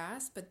 super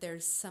fast, but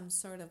there's some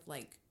sort of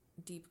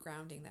deep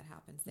grounding that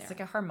happens there. It's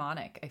a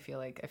harmonic. I feel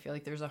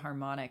like there's a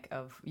harmonic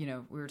of, we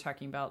were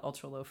talking about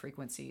ultra low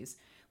frequencies.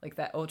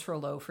 That ultra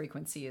low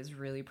frequency is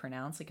really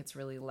pronounced, it's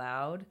really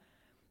loud,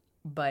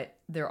 but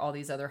there are all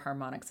these other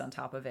harmonics on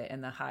top of it,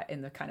 and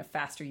the kind of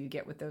faster you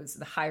get with those,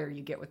 the higher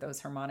you get with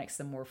those harmonics,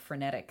 the more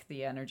frenetic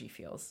the energy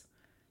feels.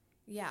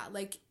 Yeah,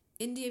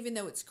 India, even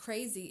though it's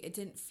crazy, it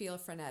didn't feel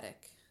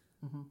frenetic.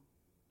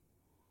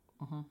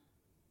 I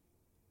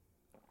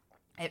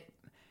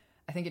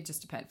think it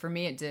just depends. For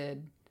me, it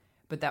did,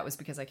 but that was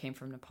because I came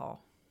from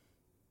Nepal.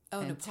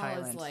 Oh, Nepal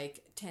Thailand. Is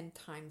 10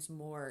 times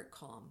more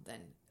calm than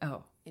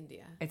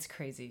India. It's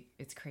crazy.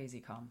 It's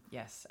crazy calm.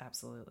 Yes,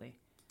 absolutely.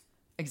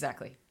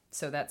 Exactly.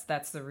 So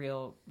that's the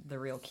real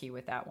key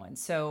with that one.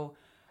 So,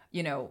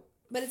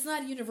 But it's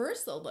not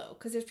universal though,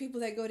 because there's people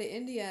that go to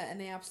India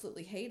and they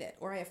absolutely hate it.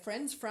 Or I have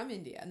friends from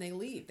India and they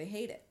leave, they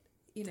hate it.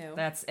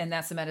 That's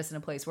the medicine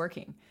of place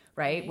working,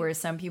 right? Whereas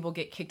some people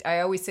get kicked.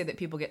 I always say that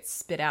people get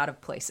spit out of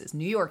places.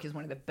 New York is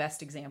one of the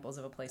best examples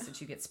of a place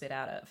that you get spit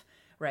out of,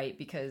 right?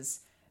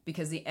 Because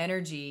the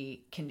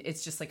energy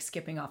it's just like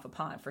skipping off a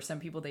pond. For some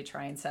people, they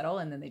try and settle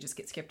and then they just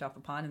get skipped off a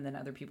pond, and then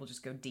other people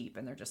just go deep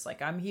and they're just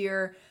I'm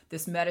here.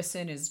 This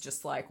medicine is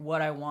just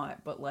what I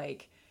want. But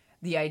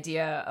the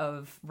idea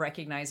of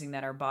recognizing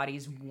that our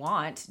bodies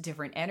want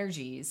different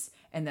energies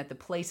and that the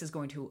place is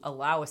going to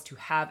allow us to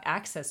have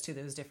access to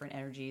those different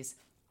energies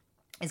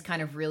is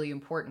kind of really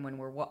important when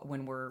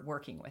we're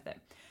working with it.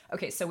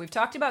 Okay, so we've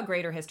talked about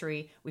greater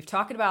history. We've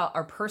talked about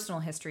our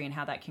personal history and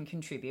how that can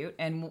contribute.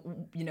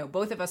 And, you know,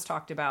 both of us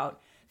talked about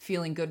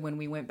feeling good when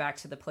we went back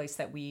to the place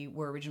that we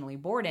were originally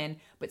born in.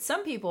 But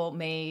some people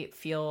may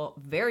feel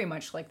very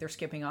much like they're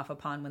skipping off a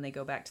pond when they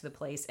go back to the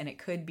place. And it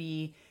could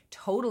be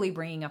totally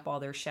bringing up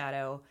all their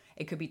shadow.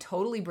 It could be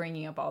totally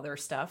bringing up all their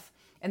stuff.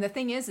 And the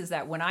thing is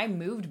that when I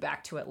moved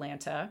back to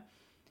Atlanta,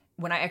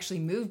 when I actually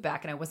moved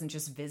back and I wasn't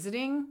just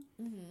visiting,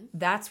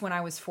 that's when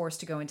I was forced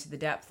to go into the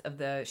depth of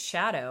the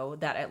shadow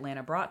that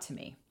Atlanta brought to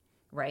me,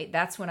 right?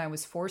 That's when I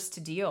was forced to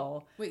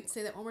deal. Wait,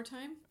 say that one more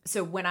time.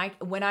 So when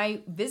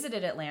I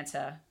visited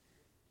Atlanta,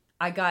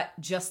 I got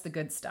just the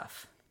good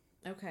stuff.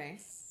 Okay.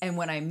 And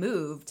when I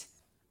moved,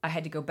 I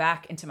had to go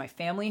back into my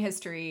family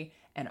history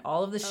and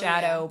all of the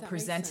shadow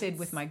presented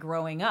with my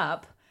growing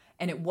up.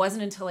 And it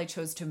wasn't until I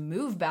chose to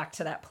move back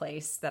to that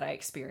place that I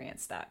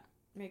experienced that.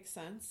 Makes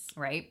sense.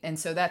 Right. And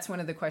so that's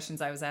one of the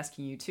questions I was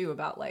asking you too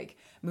about like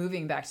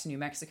moving back to New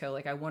Mexico.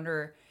 Like, I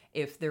wonder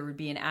if there would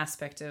be an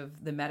aspect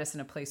of the medicine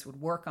a place would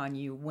work on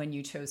you when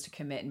you chose to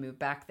commit and move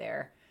back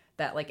there,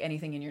 that like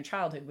anything in your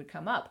childhood would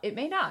come up. It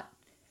may not.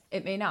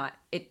 It may not.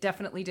 It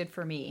definitely did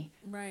for me.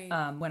 Right.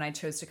 When I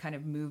chose to kind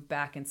of move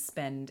back and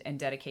spend and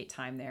dedicate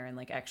time there and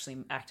like actually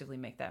actively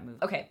make that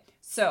move. Okay.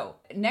 So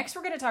next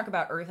we're going to talk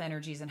about earth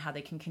energies and how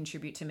they can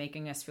contribute to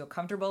making us feel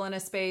comfortable in a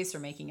space or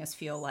making us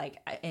feel like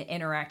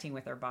interacting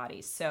with our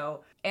bodies.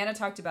 So Anna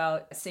talked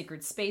about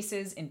sacred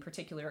spaces, in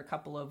particular, a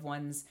couple of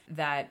ones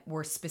that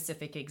were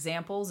specific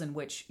examples in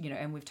which, you know,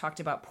 and we've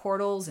talked about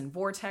portals and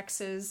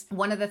vortexes.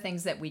 One of the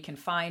things that we can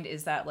find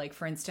is that, like,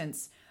 for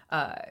instance,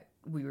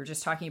 we were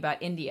just talking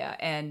about India,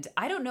 and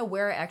I don't know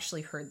where I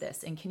actually heard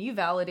this. And can you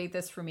validate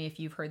this for me if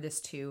you've heard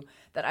this too?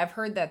 That I've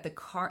heard that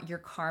your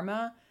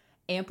karma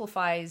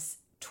amplifies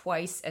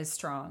twice as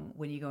strong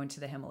when you go into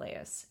the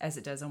Himalayas as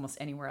it does almost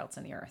anywhere else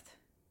on the earth.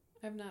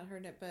 I've not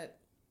heard it, but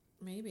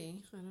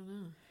maybe. I don't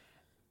know.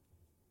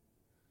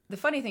 The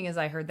funny thing is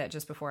I heard that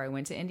just before I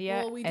went to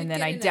India, Well, and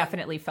then I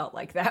definitely felt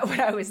like that when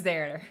I was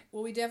there.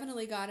 Well, we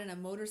definitely got in a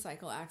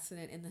motorcycle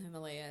accident in the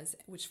Himalayas,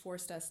 which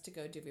forced us to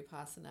go do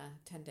Vipassana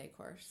 10-day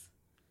course.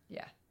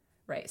 Yeah.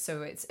 Right.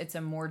 So it's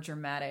a more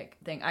dramatic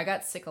thing. I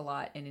got sick a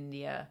lot in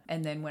India.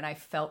 And then when I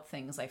felt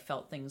things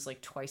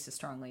like twice as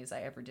strongly as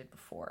I ever did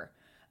before.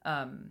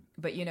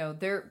 But, you know,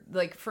 they're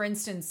like, for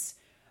instance,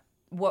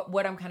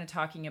 what I'm kind of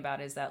talking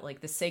about is that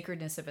like the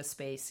sacredness of a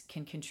space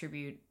can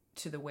contribute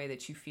to the way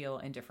that you feel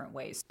in different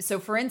ways. So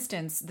for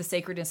instance, the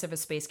sacredness of a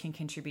space can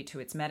contribute to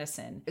its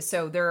medicine.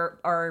 So there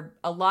are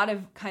a lot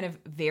of kind of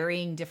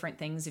varying different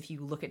things if you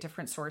look at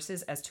different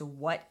sources as to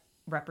what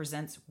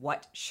represents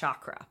what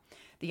chakra.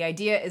 The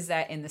idea is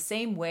that in the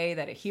same way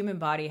that a human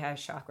body has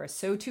chakras,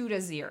 so too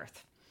does the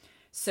earth.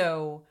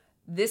 So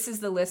this is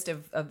the list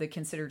of the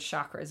considered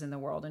chakras in the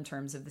world in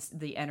terms of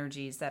the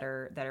energies that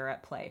are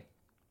at play.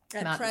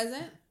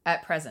 Present?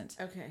 At present.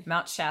 Okay.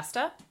 Mount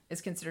Shasta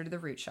is considered the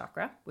root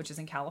chakra, which is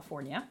in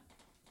California.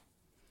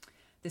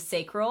 The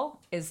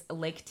sacral is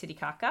Lake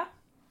Titicaca,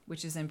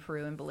 which is in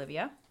Peru and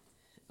Bolivia.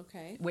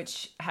 Okay.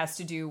 Which has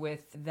to do with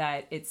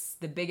that it's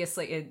the biggest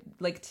lake.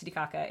 Lake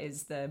Titicaca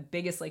is the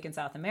biggest lake in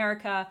South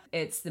America.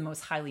 It's the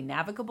most highly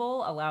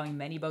navigable, allowing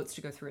many boats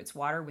to go through its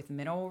water with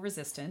minimal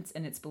resistance.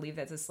 And it's believed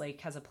that this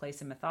lake has a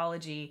place in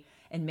mythology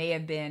and may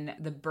have been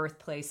the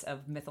birthplace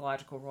of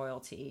mythological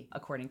royalty,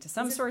 according to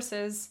some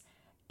sources.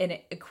 And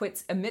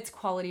it emits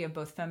quality of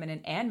both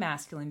feminine and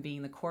masculine,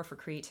 being the core for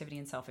creativity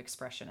and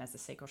self-expression, as the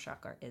sacral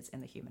chakra is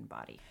in the human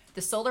body.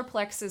 The solar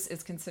plexus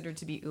is considered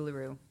to be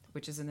Uluru,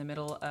 which is in the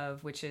middle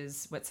of, which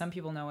is what some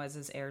people know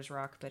as Ayers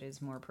Rock, but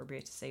is more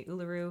appropriate to say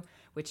Uluru,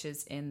 which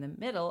is in the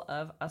middle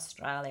of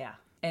Australia.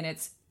 And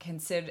it's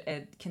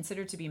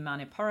considered to be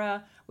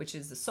Manipura, which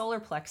is the solar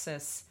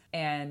plexus,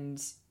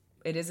 and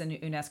it is a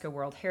UNESCO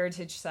World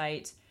Heritage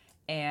Site,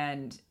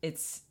 and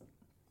it's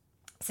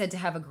said to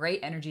have a great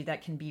energy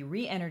that can be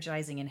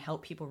re-energizing and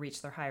help people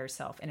reach their higher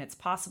self. And it's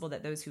possible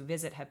that those who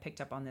visit have picked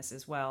up on this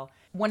as well.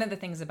 One of the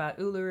things about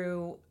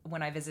Uluru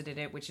when I visited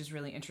it, which is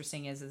really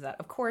interesting, is that,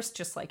 of course,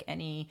 just like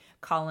any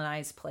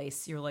colonized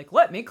place, you're like,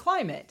 let me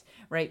climb it,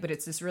 right? But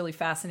it's this really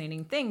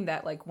fascinating thing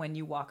that, like, when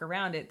you walk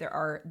around it,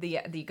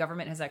 the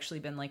government has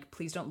actually been like,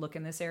 please don't look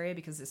in this area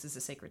because this is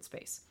a sacred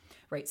space,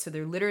 right? So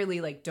they're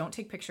literally like, don't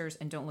take pictures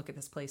and don't look at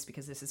this place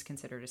because this is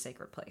considered a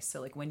sacred place. So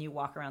like when you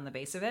walk around the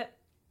base of it,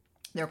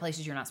 there are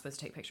places you're not supposed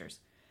to take pictures,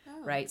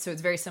 right? So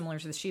it's very similar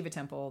to the Shiva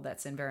temple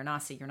that's in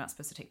Varanasi. You're not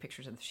supposed to take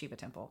pictures of the Shiva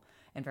temple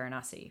in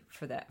Varanasi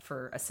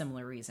for a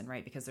similar reason,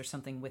 right? Because there's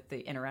something with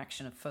the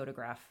interaction of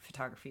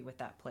photography with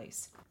that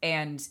place.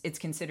 And it's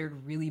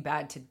considered really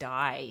bad to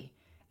die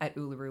at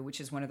Uluru,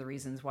 which is one of the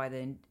reasons why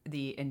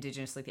the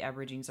indigenous, like the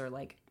Aborigines, are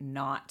like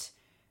not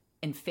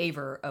in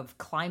favor of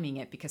climbing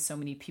it, because so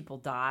many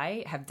people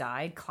have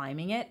died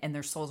climbing it and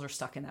their souls are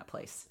stuck in that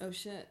place. Oh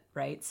shit.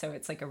 Right? So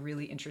it's like a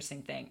really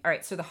interesting thing. All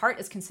right. So the heart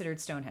is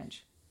considered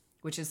Stonehenge.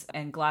 which is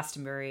and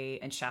Glastonbury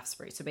and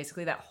Shaftesbury. So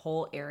basically that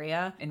whole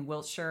area in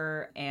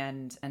Wiltshire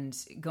and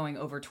going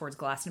over towards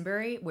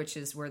Glastonbury, which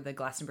is where the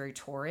Glastonbury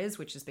Tor is,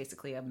 which is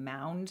basically a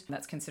mound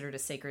that's considered a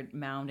sacred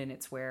mound, and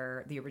it's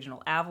where the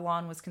original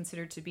Avalon was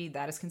considered to be.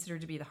 That is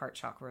considered to be the heart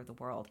chakra of the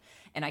world.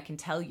 And I can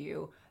tell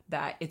you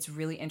that it's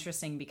really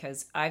interesting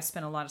because I've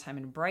spent a lot of time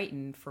in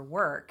Brighton for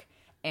work,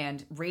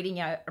 and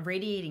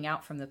radiating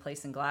out from the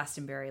place in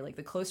Glastonbury, like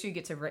the closer you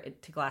get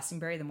to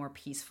Glastonbury, the more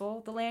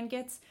peaceful the land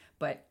gets.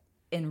 But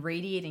in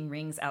radiating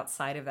rings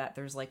outside of that,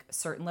 there's like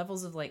certain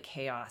levels of like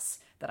chaos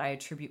that I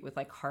attribute with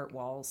like heart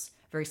walls,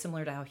 very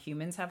similar to how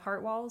humans have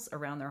heart walls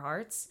around their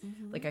hearts.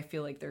 Like I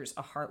feel like there's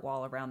a heart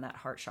wall around that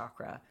heart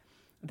chakra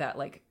that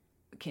like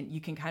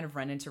you can kind of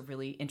run into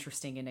really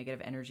interesting and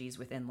negative energies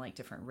within like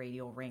different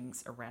radial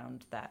rings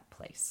around that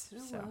place.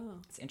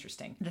 It's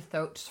interesting. The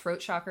throat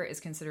chakra is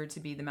considered to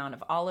be the Mount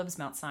of Olives,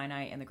 Mount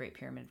Sinai, and the Great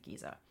Pyramid of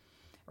Giza.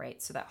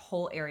 Right. So that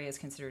whole area is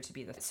considered to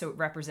be so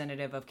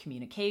representative of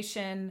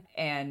communication.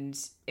 And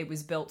it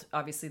was built,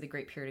 obviously the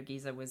Great Pyramid of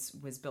Giza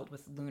was built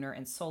with lunar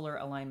and solar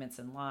alignments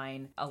in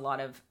line, a lot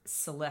of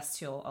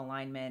celestial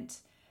alignment.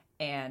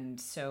 And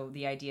so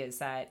the idea is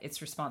that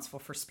it's responsible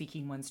for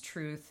speaking one's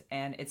truth.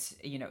 And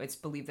it's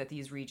believed that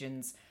these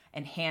regions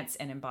enhance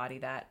and embody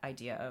that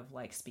idea of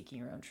like speaking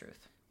your own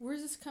truth. Where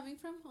is this coming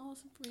from, all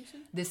this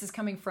information? This is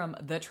coming from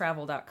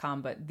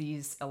thetravel.com, but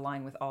these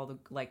align with all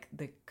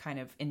the kind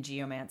of in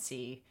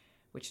geomancy,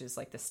 which is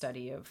like the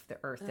study of the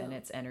earth and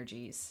its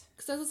energies.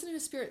 Because I was listening to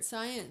Spirit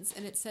Science,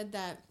 and it said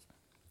that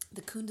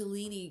the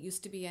Kundalini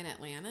used to be in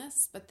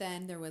Atlantis, but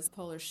then there was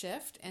polar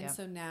shift, and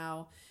so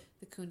now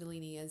the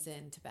Kundalini is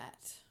in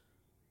Tibet.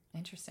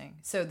 Interesting.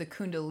 So the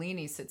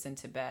Kundalini sits in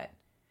Tibet.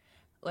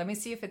 Let me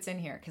see if it's in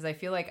here, because I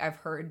feel like I've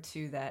heard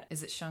too that,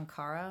 is it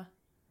Shankara?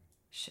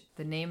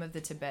 The name of the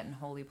Tibetan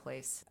holy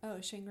place.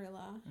 Oh,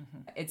 Shangri-La.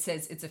 It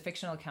says it's a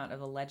fictional account of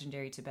the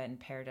legendary Tibetan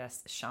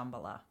paradise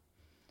Shambhala.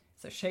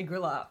 So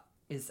Shangri-La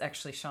is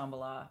actually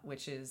Shambhala,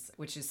 which is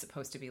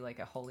supposed to be like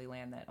a holy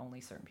land that only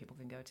certain people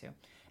can go to.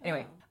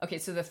 Anyway, okay,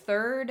 so the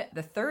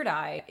third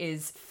eye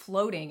is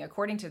floating.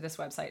 According to this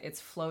website, it's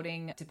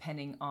floating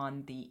depending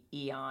on the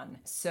eon.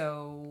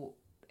 So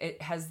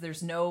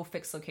there's no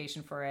fixed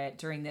location for it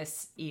during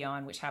this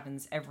eon, which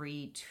happens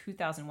every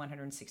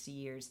 2,160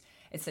 years.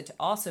 It's said to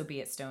also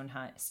be at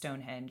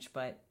Stonehenge,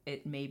 but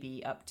it may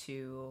be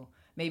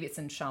maybe it's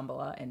in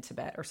Shambhala in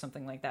Tibet or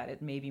something like that.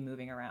 It may be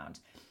moving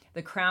around.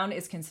 The crown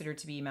is considered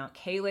to be Mount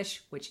Kailash,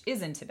 which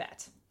is in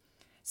Tibet.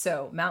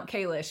 So Mount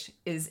Kailash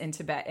is in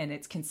Tibet, and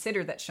it's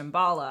considered that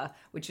Shambhala,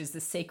 which is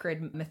the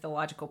sacred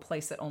mythological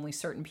place that only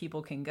certain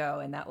people can go,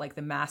 and that like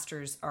the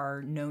masters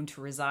are known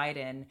to reside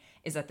in,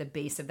 is at the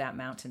base of that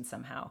mountain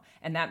somehow.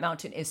 And that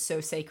mountain is so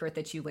sacred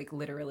that you like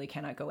literally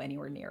cannot go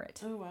anywhere near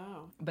it. Oh,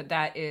 wow. But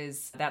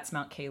that's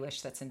Mount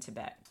Kailash that's in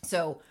Tibet.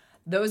 So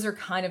those are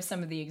kind of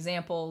some of the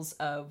examples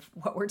of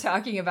what we're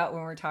talking about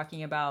when we're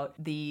talking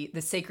about the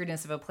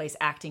sacredness of a place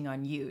acting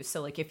on you.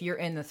 So like if you're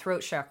in the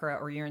throat chakra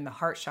or you're in the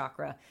heart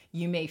chakra,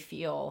 you may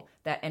feel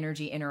that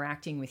energy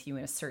interacting with you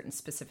in a certain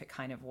specific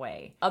kind of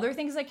way. Other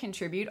things that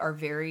contribute are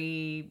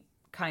very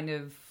kind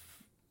of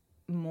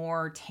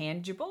more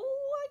tangible,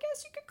 I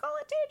guess you could call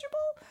it tangible.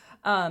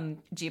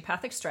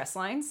 Geopathic stress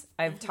lines.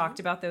 I've talked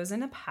about those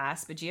in the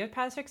past, but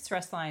geopathic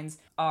stress lines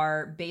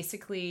are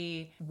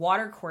basically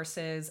water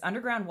courses,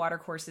 underground water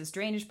courses,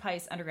 drainage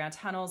pipes, underground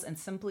tunnels, and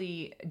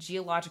simply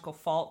geological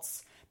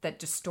faults that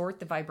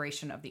distort the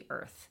vibration of the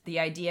earth. The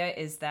idea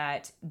is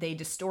that they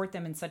distort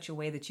them in such a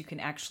way that you can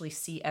actually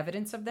see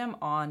evidence of them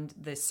on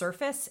the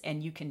surface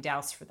and you can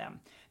douse for them.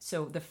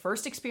 So the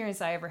first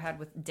experience I ever had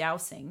with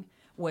dowsing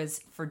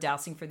was for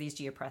dowsing for these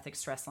geopathic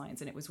stress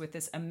lines. And it was with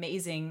this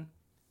amazing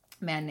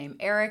man named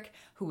Eric,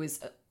 who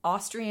was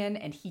Austrian,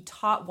 and he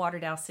taught water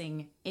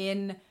dowsing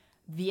in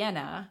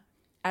Vienna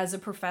as a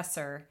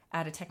professor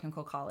at a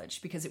technical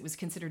college because it was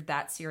considered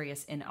that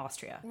serious in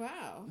Austria.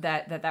 Wow.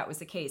 That was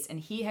the case. And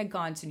he had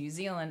gone to New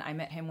Zealand. I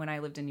met him when I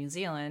lived in New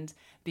Zealand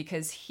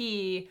because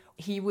he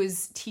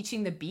was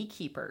teaching the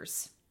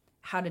beekeepers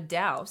how to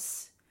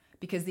douse,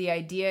 because the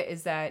idea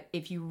is that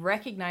if you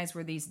recognize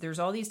where there's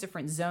all these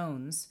different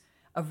zones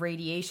of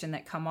radiation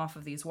that come off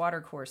of these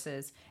water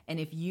courses, and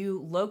if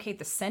you locate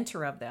the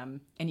center of them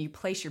and you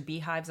place your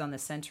beehives on the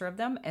center of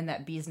them, and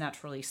that bees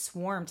naturally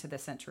swarm to the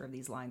center of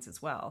these lines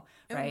as well,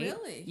 right? Oh,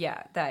 really?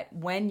 Yeah, that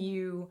when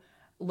you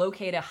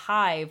locate a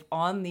hive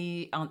in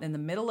the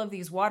middle of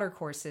these water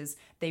courses,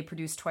 they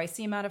produce twice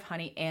the amount of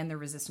honey and they're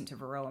resistant to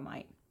varroa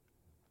mite,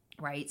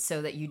 right?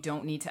 So that you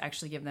don't need to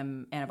actually give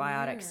them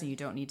antibiotics and you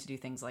don't need to do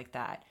things like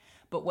that.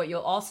 But what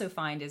you'll also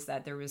find is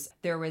that there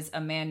was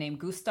a man named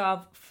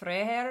Gustav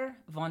Freiherr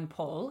von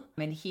Pohl,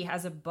 and he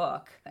has a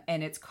book,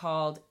 and it's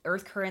called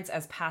Earth Currents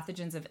as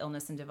Pathogens of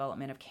Illness and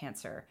Development of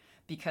Cancer,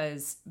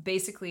 because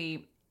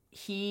basically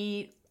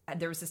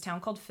there was this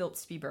town called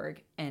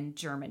Philipsburg in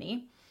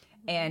Germany,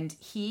 and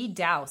he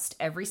doused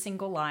every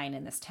single line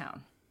in this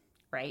town,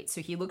 right? So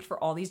he looked for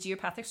all these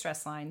geopathic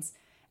stress lines,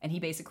 and he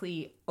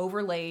basically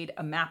overlaid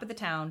a map of the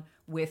town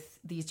with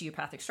these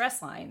geopathic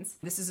stress lines.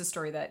 This is a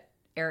story that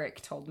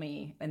Eric told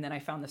me, and then I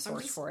found the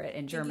source for it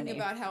in Germany.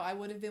 Thinking about how I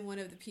would have been one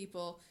of the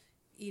people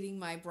eating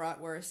my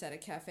bratwurst at a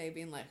cafe,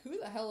 being like, "Who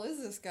the hell is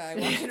this guy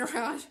walking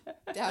around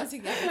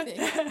dousing everything?"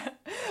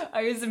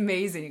 It was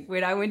amazing.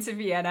 When I went to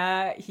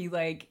Vienna, he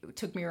like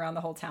took me around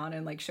the whole town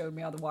and like showed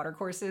me all the water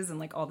courses and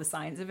like all the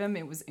signs of him.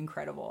 It was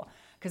incredible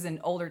because in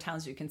older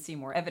towns you can see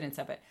more evidence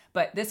of it.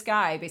 But this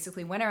guy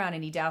basically went around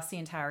and he doused the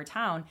entire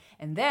town,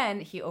 and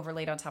then he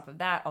overlaid on top of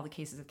that all the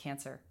cases of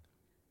cancer,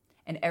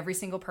 and every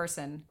single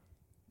person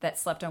that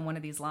slept on one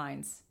of these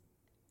lines,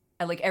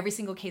 like every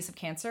single case of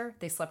cancer,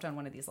 they slept on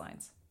one of these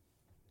lines.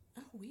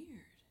 Oh,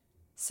 weird.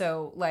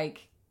 So,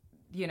 like,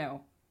 you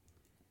know,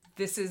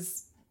 this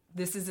is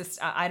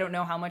I don't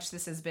know how much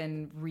this has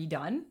been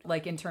redone,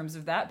 like in terms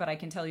of that, but I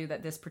can tell you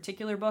that this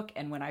particular book,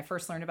 and when I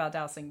first learned about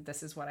dowsing,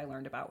 this is what I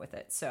learned about with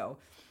it. So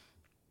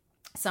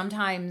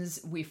sometimes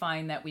we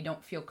find that we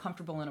don't feel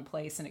comfortable in a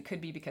place, and it could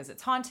be because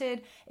it's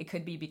haunted. It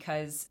could be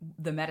because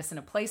the medicine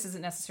of place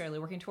isn't necessarily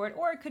working toward it,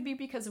 or it could be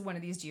because of one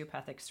of these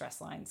geopathic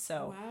stress lines.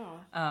 So wow,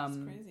 that's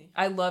crazy.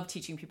 I love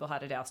teaching people how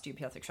to douse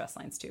geopathic stress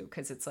lines too,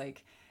 because it's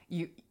like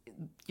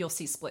you'll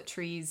see split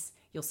trees,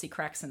 you'll see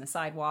cracks in the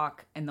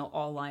sidewalk, and they'll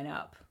all line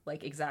up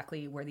like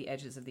exactly where the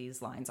edges of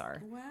these lines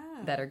are. Wow.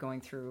 That are going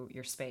through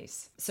your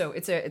space. So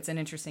it's an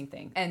interesting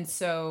thing. And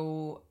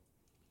so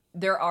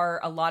there are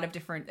a lot of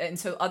different, and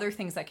so other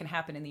things that can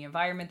happen in the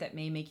environment that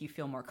may make you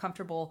feel more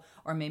comfortable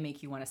or may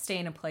make you want to stay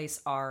in a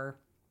place are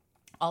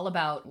all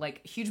about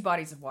like huge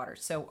bodies of water.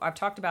 So I've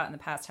talked about in the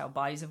past how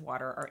bodies of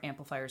water are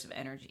amplifiers of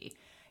energy.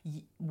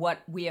 What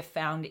we have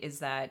found is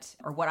that,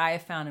 or what I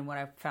have found and what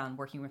I've found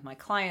working with my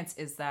clients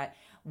is that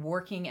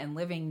working and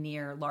living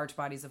near large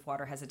bodies of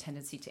water has a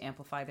tendency to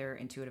amplify their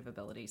intuitive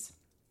abilities.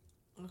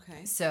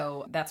 Okay.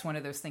 So that's one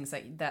of those things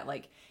that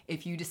like,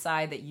 if you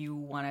decide that you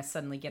want to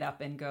suddenly get up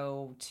and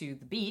go to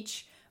the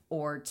beach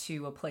or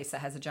to a place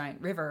that has a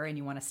giant river and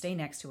you want to stay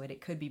next to it,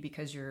 it could be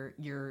because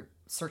you're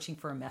searching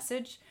for a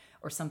message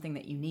or something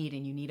that you need,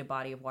 and you need a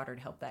body of water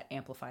to help that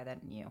amplify that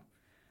in you.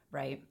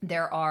 Right.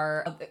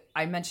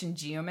 I mentioned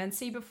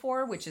geomancy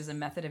before, which is a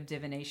method of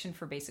divination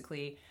for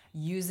basically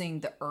using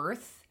the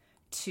earth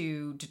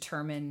to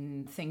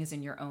determine things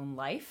in your own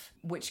life,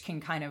 which can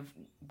kind of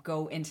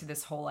go into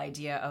this whole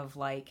idea of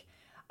like,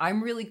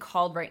 I'm really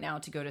called right now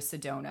to go to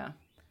Sedona.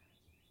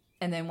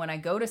 And then when I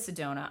go to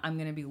Sedona, I'm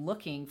going to be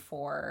looking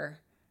for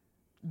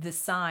the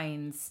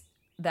signs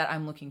that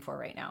I'm looking for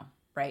right now,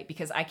 right?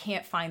 Because I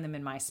can't find them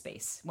in my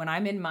space. When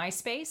I'm in my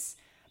space,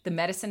 the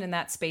medicine in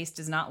that space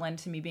does not lend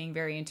to me being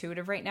very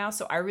intuitive right now.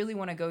 So I really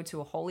want to go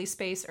to a holy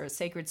space or a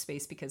sacred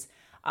space because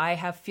I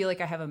feel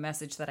like I have a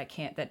message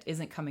that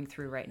isn't coming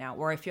through right now,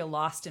 or I feel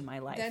lost in my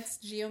life. That's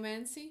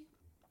geomancy?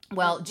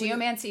 Well,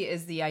 geomancy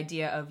is the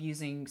idea of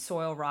using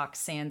soil, rocks,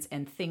 sands,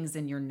 and things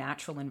in your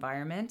natural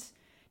environment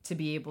to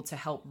be able to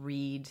help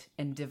read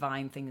and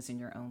divine things in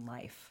your own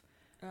life.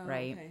 Oh,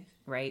 right? Okay.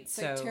 Right?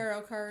 It's like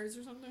tarot cards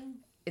or something?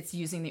 It's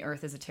using the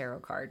earth as a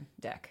tarot card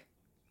deck.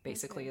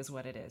 Basically, is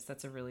what it is.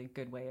 That's a really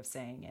good way of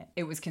saying it.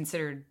 It was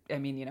considered, I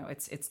mean, you know,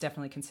 it's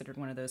definitely considered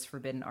one of those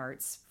forbidden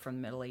arts from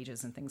the Middle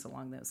Ages and things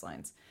along those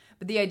lines.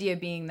 But the idea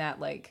being that,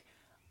 like,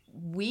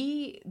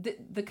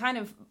 the kind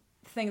of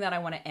thing that I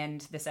want to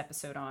end this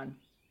episode on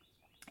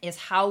is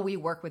how we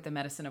work with the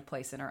medicine of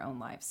place in our own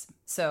lives.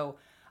 So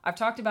I've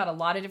talked about a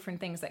lot of different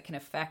things that can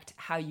affect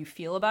how you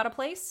feel about a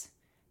place.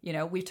 You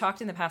know, we've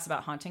talked in the past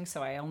about haunting,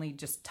 so I only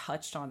just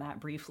touched on that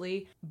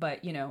briefly.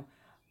 But, you know,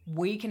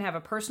 we can have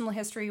a personal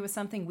history with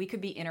something. We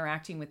could be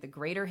interacting with the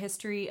greater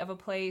history of a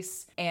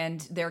place.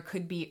 And there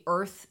could be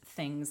earth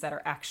things that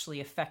are actually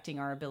affecting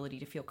our ability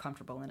to feel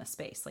comfortable in a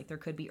space. Like there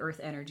could be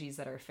earth energies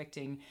that are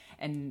affecting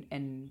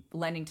and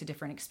lending to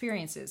different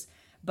experiences.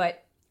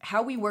 But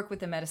how we work with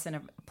the medicine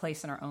of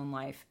place in our own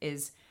life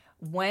is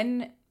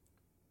when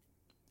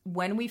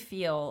we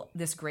feel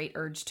this great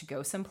urge to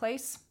go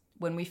someplace,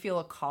 when we feel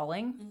a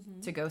calling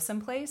to go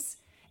someplace,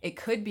 it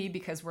could be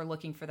because we're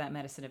looking for that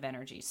medicine of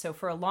energy. So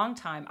for a long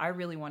time, I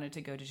really wanted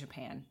to go to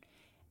Japan.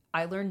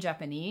 I learned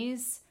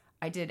Japanese.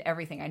 I did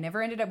everything. I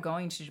never ended up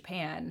going to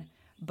Japan,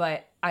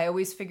 but I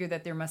always figured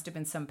that there must have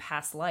been some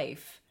past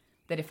life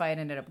that if I had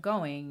ended up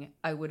going,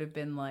 I would have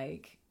been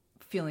like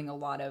feeling a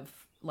lot of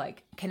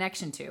like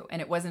connection to.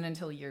 And it wasn't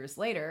until years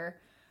later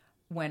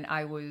when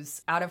I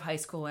was out of high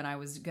school and I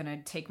was going to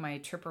take my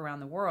trip around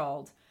the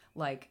world,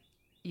 like,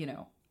 you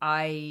know,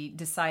 I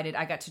decided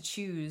I got to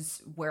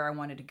choose where I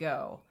wanted to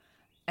go.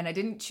 And I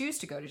didn't choose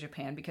to go to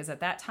Japan because at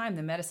that time,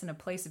 the medicine of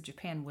place of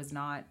Japan was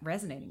not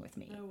resonating with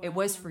me. Oh, wow. It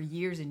was for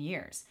years and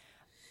years.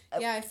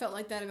 Yeah, I felt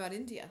like that about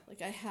India.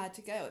 Like I had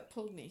to go. It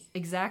pulled me.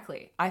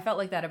 Exactly. I felt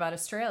like that about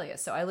Australia.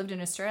 So I lived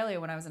in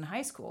Australia when I was in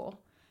high school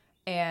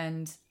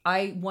and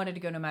I wanted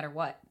to go no matter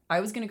what. I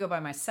was going to go by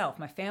myself.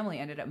 My family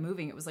ended up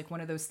moving. It was like one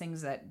of those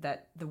things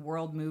that the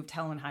world moved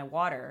hell and high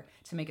water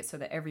to make it so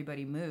that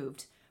everybody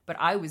moved. But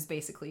I was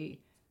basically...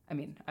 I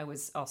mean, I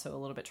was also a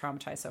little bit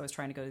traumatized, so I was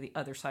trying to go to the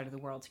other side of the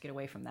world to get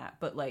away from that.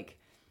 But, like,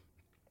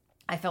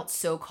 I felt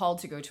so called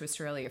to go to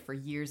Australia for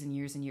years and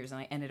years and years, and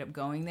I ended up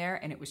going there,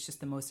 and it was just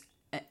the most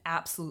an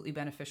absolutely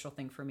beneficial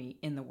thing for me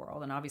in the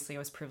world. And obviously I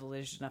was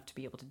privileged enough to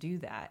be able to do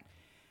that.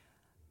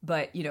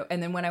 But, you know,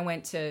 and then when I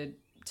went to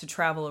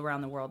travel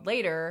around the world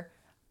later,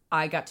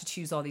 I got to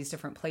choose all these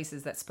different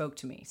places that spoke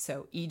to me.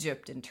 So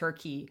Egypt and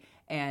Turkey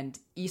and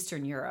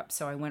Eastern Europe.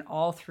 So I went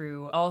all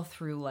through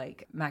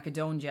like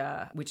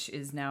Macedonia, which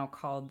is now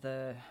called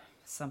the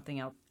something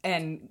else,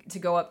 and to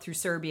go up through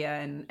Serbia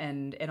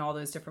and all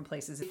those different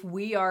places. If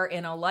we are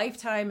in a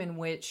lifetime in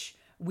which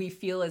we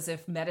feel as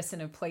if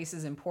medicine of place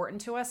is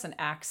important to us and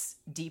acts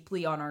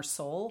deeply on our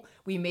soul,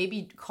 we may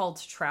be called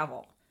to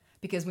travel,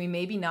 because we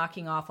may be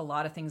knocking off a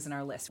lot of things in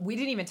our list. We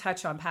didn't even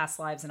touch on past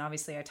lives, and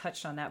obviously I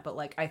touched on that, but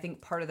like I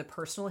think part of the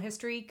personal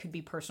history could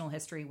be personal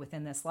history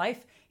within this life.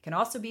 It can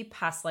also be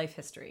past life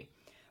history,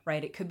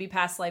 right? It could be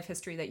past life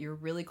history that you're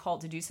really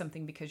called to do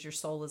something because your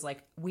soul is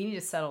like, we need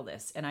to settle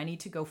this, and I need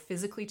to go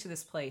physically to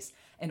this place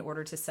in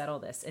order to settle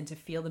this, and to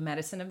feel the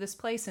medicine of this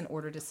place in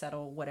order to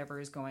settle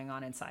whatever is going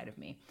on inside of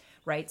me,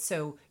 right?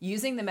 So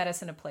using the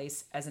medicine of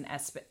place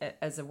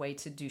as a way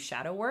to do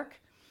shadow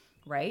work,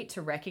 right?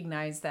 To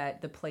recognize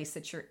that the place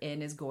that you're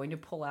in is going to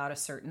pull out a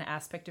certain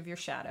aspect of your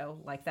shadow,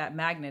 like that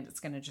magnet, it's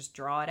going to just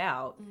draw it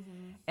out,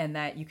 and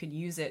that you can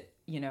use it,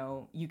 you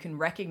know, you can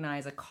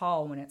recognize a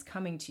call when it's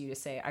coming to you to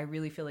say, I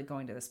really feel like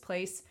going to this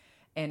place.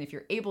 And if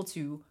you're able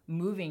to,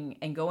 moving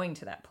and going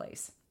to that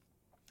place,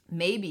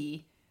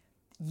 maybe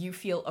you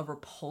feel a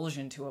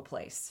repulsion to a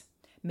place.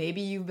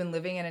 Maybe you've been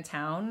living in a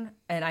town,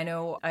 and I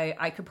know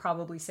I could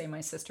probably say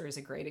my sister is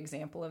a great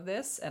example of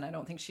this, and I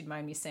don't think she'd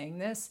mind me saying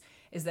this,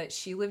 is that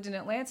she lived in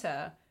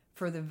Atlanta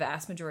for the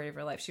vast majority of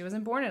her life. She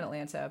wasn't born in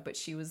Atlanta, but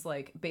she was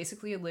like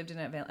basically lived in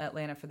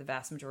Atlanta for the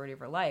vast majority of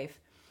her life.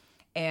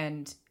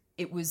 And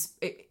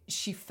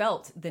she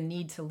felt the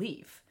need to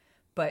leave,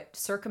 but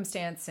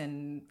circumstance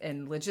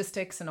and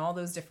logistics and all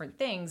those different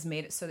things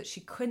made it so that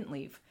she couldn't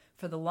leave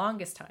for the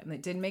longest time.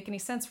 It didn't make any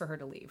sense for her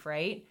to leave,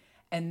 right?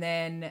 And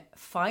then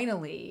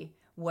finally,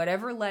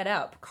 whatever led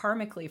up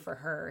karmically for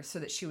her so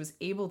that she was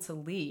able to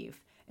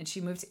leave, and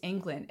she moved to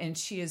England, and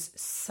she is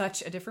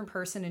such a different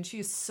person, and she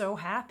is so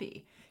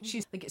happy.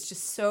 She's like, it's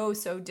just so,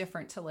 so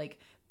different to like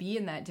be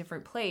in that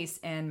different place.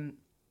 And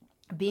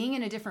being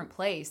in a different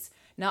place,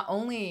 not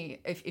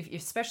only if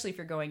especially if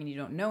you're going and you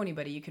don't know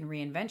anybody, you can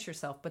reinvent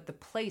yourself, but the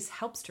place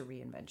helps to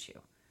reinvent you,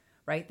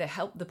 right?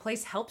 The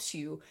place helps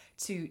you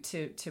to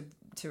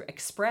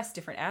express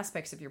different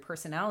aspects of your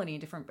personality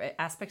and different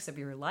aspects of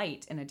your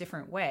light in a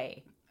different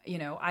way. You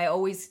know, I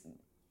always,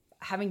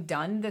 having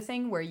done the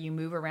thing where you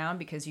move around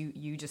because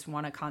you just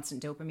want a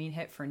constant dopamine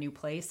hit for a new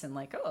place and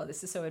like, oh,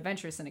 this is so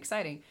adventurous and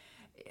exciting,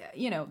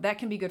 you know, that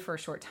can be good for a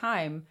short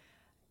time.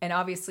 And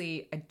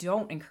obviously I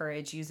don't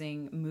encourage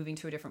using moving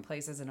to a different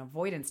place as an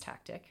avoidance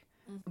tactic.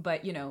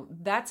 But, you know,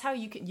 that's how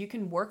you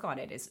can work on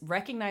it, is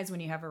recognize when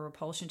you have a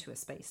repulsion to a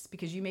space,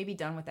 because you may be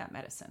done with that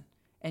medicine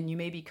and you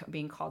may be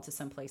being called to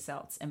someplace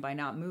else. And by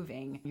not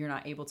moving, you're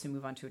not able to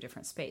move on to a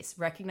different space.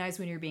 Recognize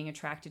when you're being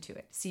attracted to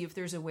it. See if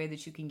there's a way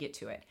that you can get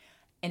to it.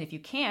 And if you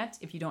can't,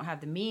 if you don't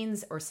have the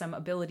means or some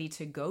ability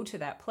to go to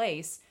that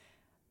place,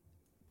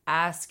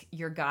 ask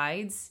your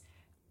guides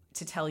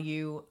to tell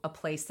you a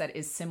place that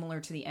is similar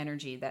to the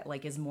energy that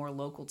like is more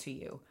local to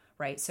you,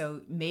 right?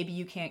 So maybe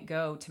you can't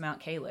go to Mount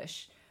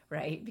Kailash,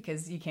 right?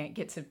 Because you can't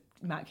get to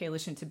Mount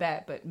Kailash in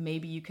Tibet, but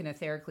maybe you can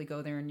etherically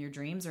go there in your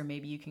dreams, or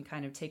maybe you can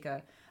kind of take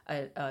a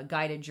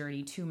guided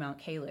journey to Mount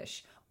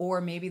Kailash.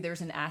 Or maybe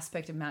there's an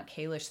aspect of Mount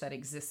Kailash that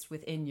exists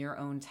within your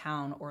own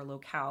town or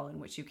locale in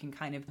which you can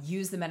kind of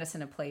use the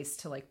medicine of place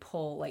to like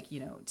pull, like, you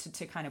know,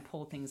 to kind of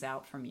pull things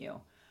out from you.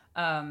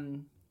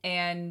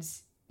 And,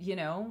 you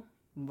know,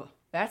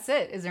 that's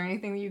it. Is there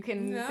anything that you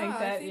can think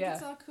that? I think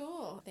it's all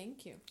cool.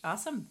 Thank you.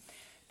 Awesome.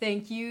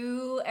 Thank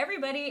you,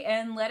 everybody.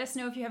 And let us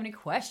know if you have any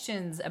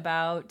questions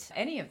about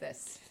any of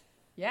this.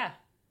 Yeah.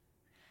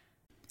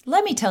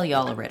 Let me tell you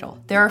all a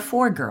riddle. There are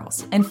 4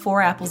 girls and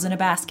 4 apples in a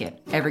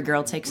basket. Every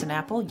girl takes an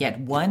apple, yet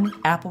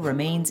 1 apple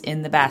remains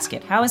in the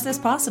basket. How is this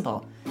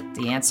possible?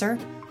 The answer: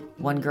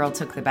 one girl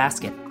took the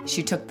basket.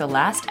 She took the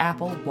last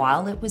apple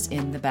while it was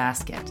in the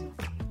basket.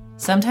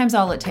 Sometimes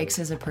all it takes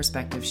is a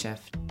perspective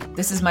shift.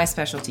 This is my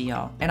specialty,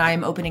 y'all, and I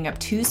am opening up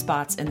 2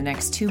 spots in the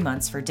next 2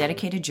 months for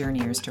dedicated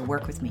journeyers to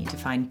work with me to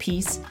find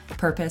peace,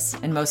 purpose,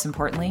 and most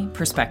importantly,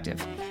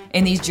 perspective.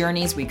 In these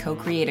journeys, we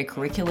co-create a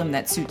curriculum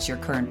that suits your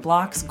current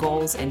blocks,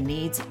 goals, and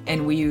needs,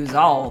 and we use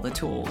all the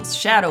tools: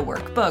 shadow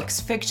work, books,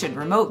 fiction,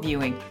 remote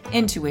viewing,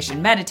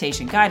 intuition,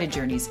 meditation, guided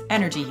journeys,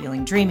 energy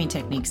healing, dreaming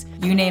techniques,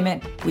 you name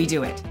it, we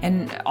do it,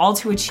 and all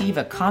to achieve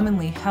a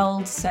commonly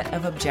held set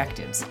of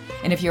objectives.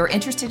 And if you're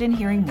interested in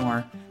hearing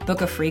more,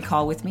 book a free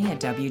call with me at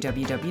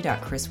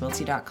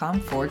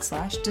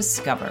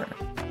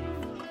www.chriswiltsey.com/discover.